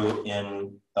hold true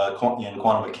in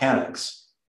quantum mechanics,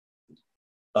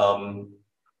 at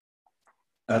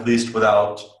least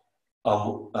without a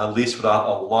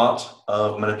lot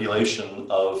of manipulation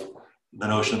of the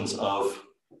notions of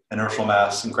inertial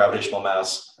mass and gravitational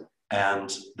mass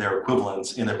and their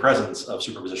equivalents in the presence of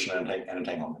superposition and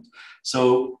entanglement.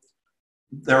 So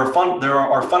there are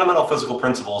fundamental physical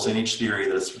principles in each theory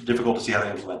that it's difficult to see how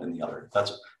they implement in the other.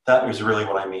 That is really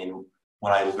what I mean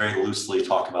when I very loosely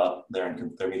talk about their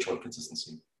mutual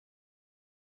consistency.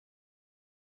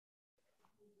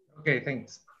 Okay,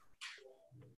 thanks.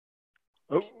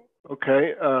 Oh,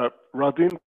 okay,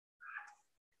 Radin.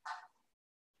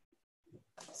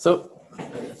 So,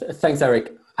 thanks,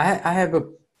 Erik. I have a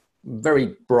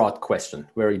very broad question,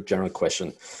 very general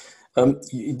question.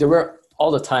 There were all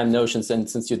the time notions, and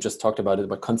since you just talked about it,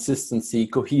 about consistency,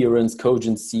 coherence,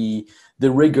 cogency,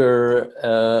 the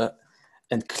rigor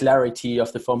and clarity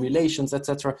of the formulations,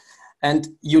 etc. And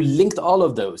you linked all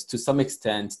of those to some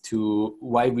extent to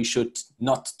why we should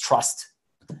not trust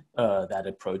that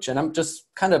approach. And I'm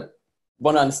just kind of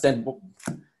want to understand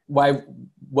why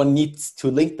one needs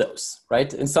to link those,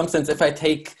 right? In some sense, if I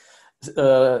take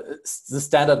the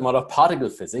standard model of particle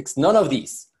physics, none of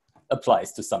these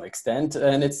applies to some extent,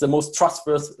 and it's the most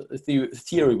trustworthy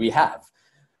theory we have,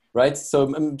 right?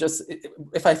 So I'm just,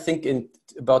 if I think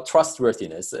about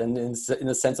trustworthiness and in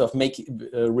the sense of making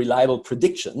reliable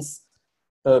predictions,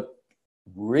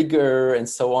 rigor and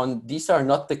so on, these are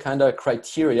not the kind of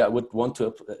criteria I would want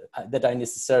to, that I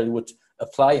necessarily would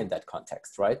apply in that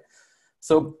context, right?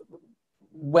 So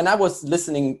when I was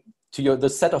listening to the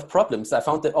set of problems, I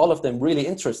found that all of them really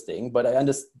interesting, but I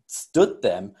understood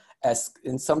them as,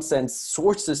 in some sense,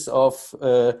 sources of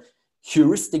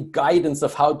heuristic guidance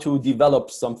of how to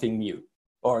develop something new,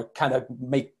 or kind of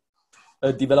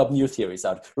develop new theories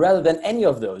out, rather than any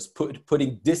of those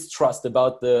putting distrust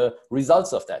about the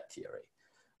results of that theory.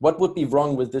 What would be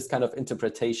wrong with this kind of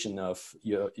interpretation of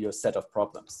your set of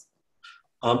problems?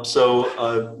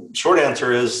 Short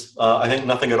answer is, I think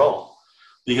nothing at all,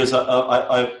 because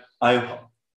I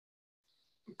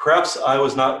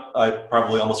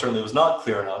probably almost certainly was not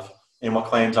clear enough in what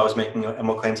claims I was making and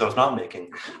what claims I was not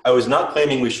making. I was not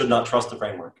claiming we should not trust the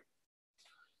framework.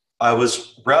 I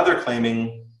was rather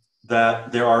claiming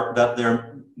that there are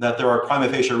prima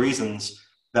facie reasons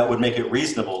that would make it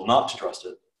reasonable not to trust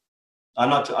it. I'm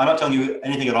not telling you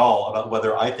anything at all about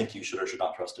whether I think you should or should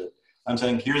not trust it. I'm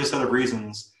saying here's a set of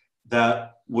reasons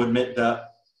that would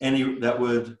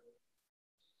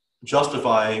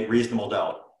justify reasonable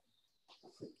doubt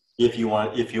if you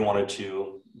wanted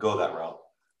to go that route.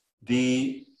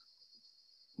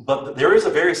 But there is a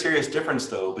very serious difference,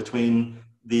 though, between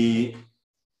the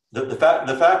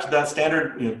fact that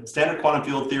standard quantum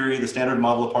field theory, the standard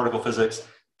model of particle physics,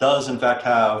 does in fact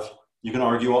have, you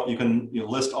can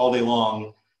list all day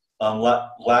long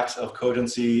lacks of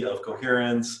cogency, of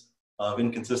coherence, of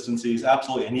inconsistencies,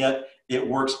 absolutely, and yet it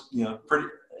works,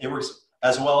 it works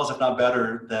as well as, if not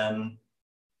better, than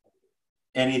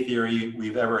any theory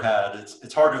we've ever had.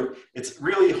 It's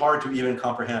really hard to even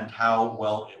comprehend how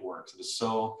well it works. It is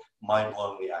so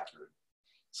mind-blowingly accurate.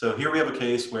 So here we have a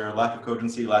case where lack of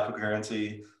cogency, lack of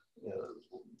coherency,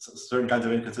 certain kinds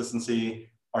of inconsistency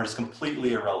are just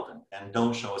completely irrelevant and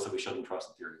don't show us that we shouldn't trust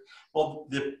the theory. Well,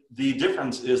 the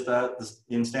difference is that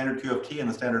in standard QFT and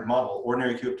the standard model,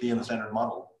 ordinary QFT and the standard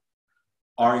model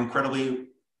are incredibly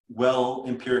well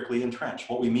empirically entrenched.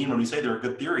 What we mean when we say they're a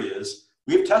good theory is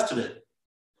we've tested it.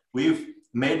 We've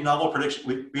made novel predictions.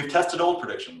 We've tested old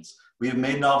predictions. We've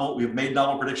made novel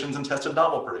predictions and tested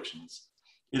novel predictions.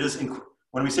 It is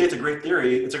when we say it's a great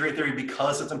theory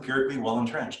because it's empirically well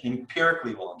entrenched.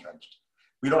 Empirically well entrenched.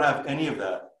 We don't have any of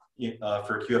that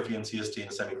for QFT and CST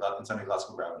and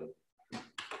semi-classical gravity.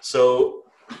 So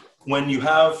when you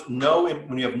have no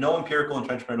empirical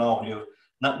entrenchment at all, when you have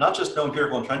not just no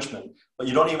empirical entrenchment, but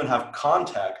you don't even have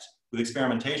contact with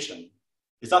experimentation.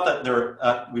 It's not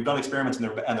that we've done experiments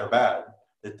and they're bad.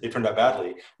 They turned out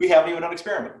badly. We haven't even done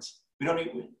experiments.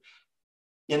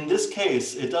 In this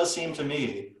case, it does seem to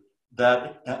me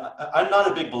that I'm not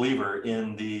a big believer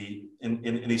in the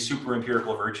in these super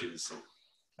empirical virtues.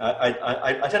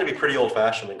 I tend to be pretty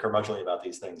old-fashioned and curmudgeonly about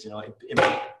these things. You know,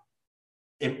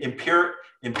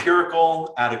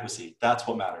 empirical adequacy. That's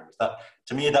what matters. That,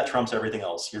 to me, that trumps everything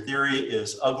else. Your theory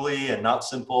is ugly and not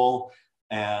simple,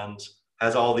 and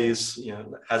has all these, you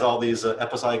know,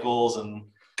 epicycles and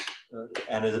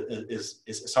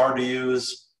is hard to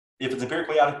use. If it's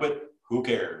empirically adequate, who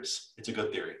cares? It's a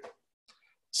good theory.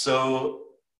 So,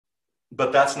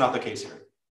 but that's not the case here.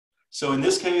 So in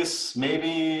this case,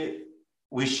 maybe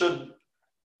we should,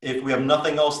 if we have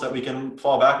nothing else that we can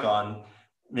fall back on,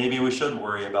 maybe we should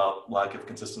worry about lack of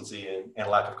consistency and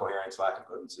lack of coherence, lack of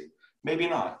potency. Maybe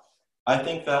not. I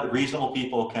think that reasonable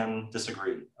people can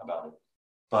disagree about it,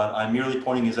 but I'm merely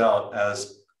pointing these out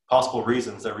as possible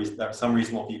reasons that some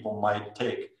reasonable people might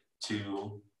take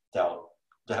to doubt,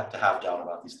 to have doubt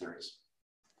about these theories,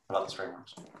 about these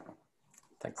frameworks.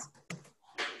 Thanks.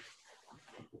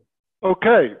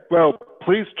 Okay, well,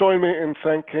 please join me in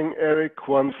thanking Erik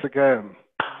once again.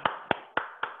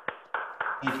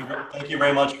 Thank you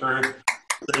very much for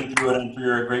sitting through it and for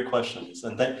your great questions.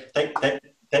 And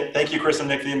thank you, Chris and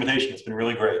Nick, for the invitation. It's been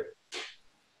really great.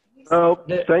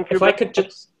 Thank you if I could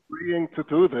just for agreeing to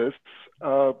do this.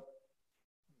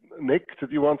 Nick,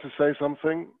 did you want to say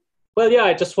something? Well, yeah,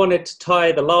 I just wanted to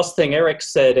tie the last thing Erik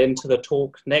said into the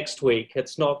talk next week.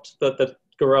 It's not that the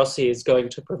Guerassi is going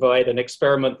to provide an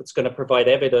experiment that's going to provide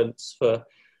evidence for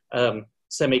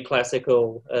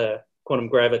semi-classical quantum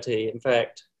gravity. In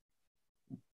fact,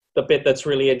 the bit that's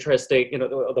really interesting, you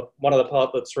know, one of the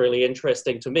parts that's really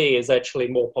interesting to me is actually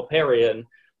more Popperian.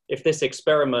 If this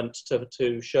experiment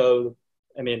to show,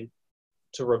 I mean,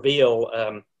 to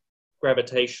reveal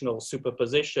gravitational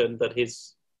superposition that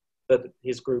his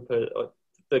group,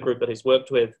 the group that he's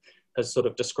worked with, has sort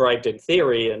of described in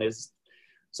theory and is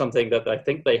something that I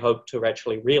think they hope to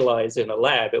actually realize in a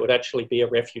lab, it would actually be a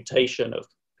refutation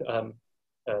of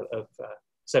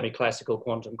semi-classical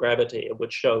quantum gravity. It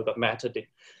would show that matter did,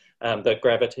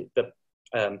 that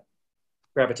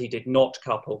gravity did not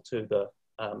couple to the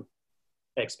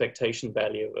expectation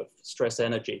value of stress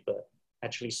energy, but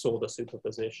actually saw the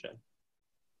superposition.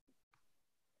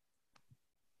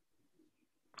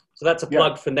 So that's a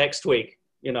plug for next week,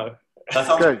 you know. That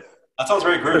sounds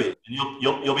very groovy. And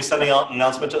you'll be sending out an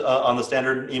announcement on the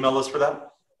standard email list for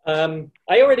that?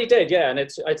 I already did, yeah, and I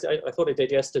thought I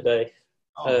did yesterday.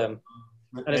 And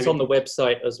it's on the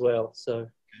website as well, so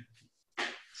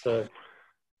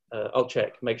I'll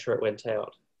check, make sure it went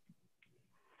out.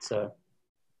 So.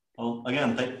 Well,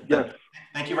 again,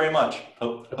 thank you very much.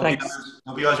 Hope you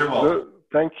guys are well. So,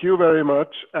 thank you very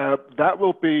much. That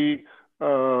will be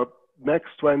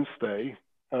next Wednesday.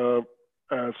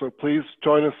 So please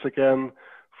join us again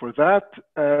for that.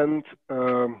 And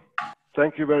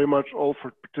thank you very much all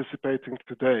for participating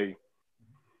today.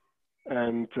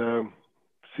 And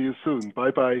see you soon.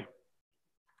 Bye-bye.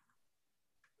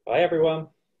 Bye, everyone.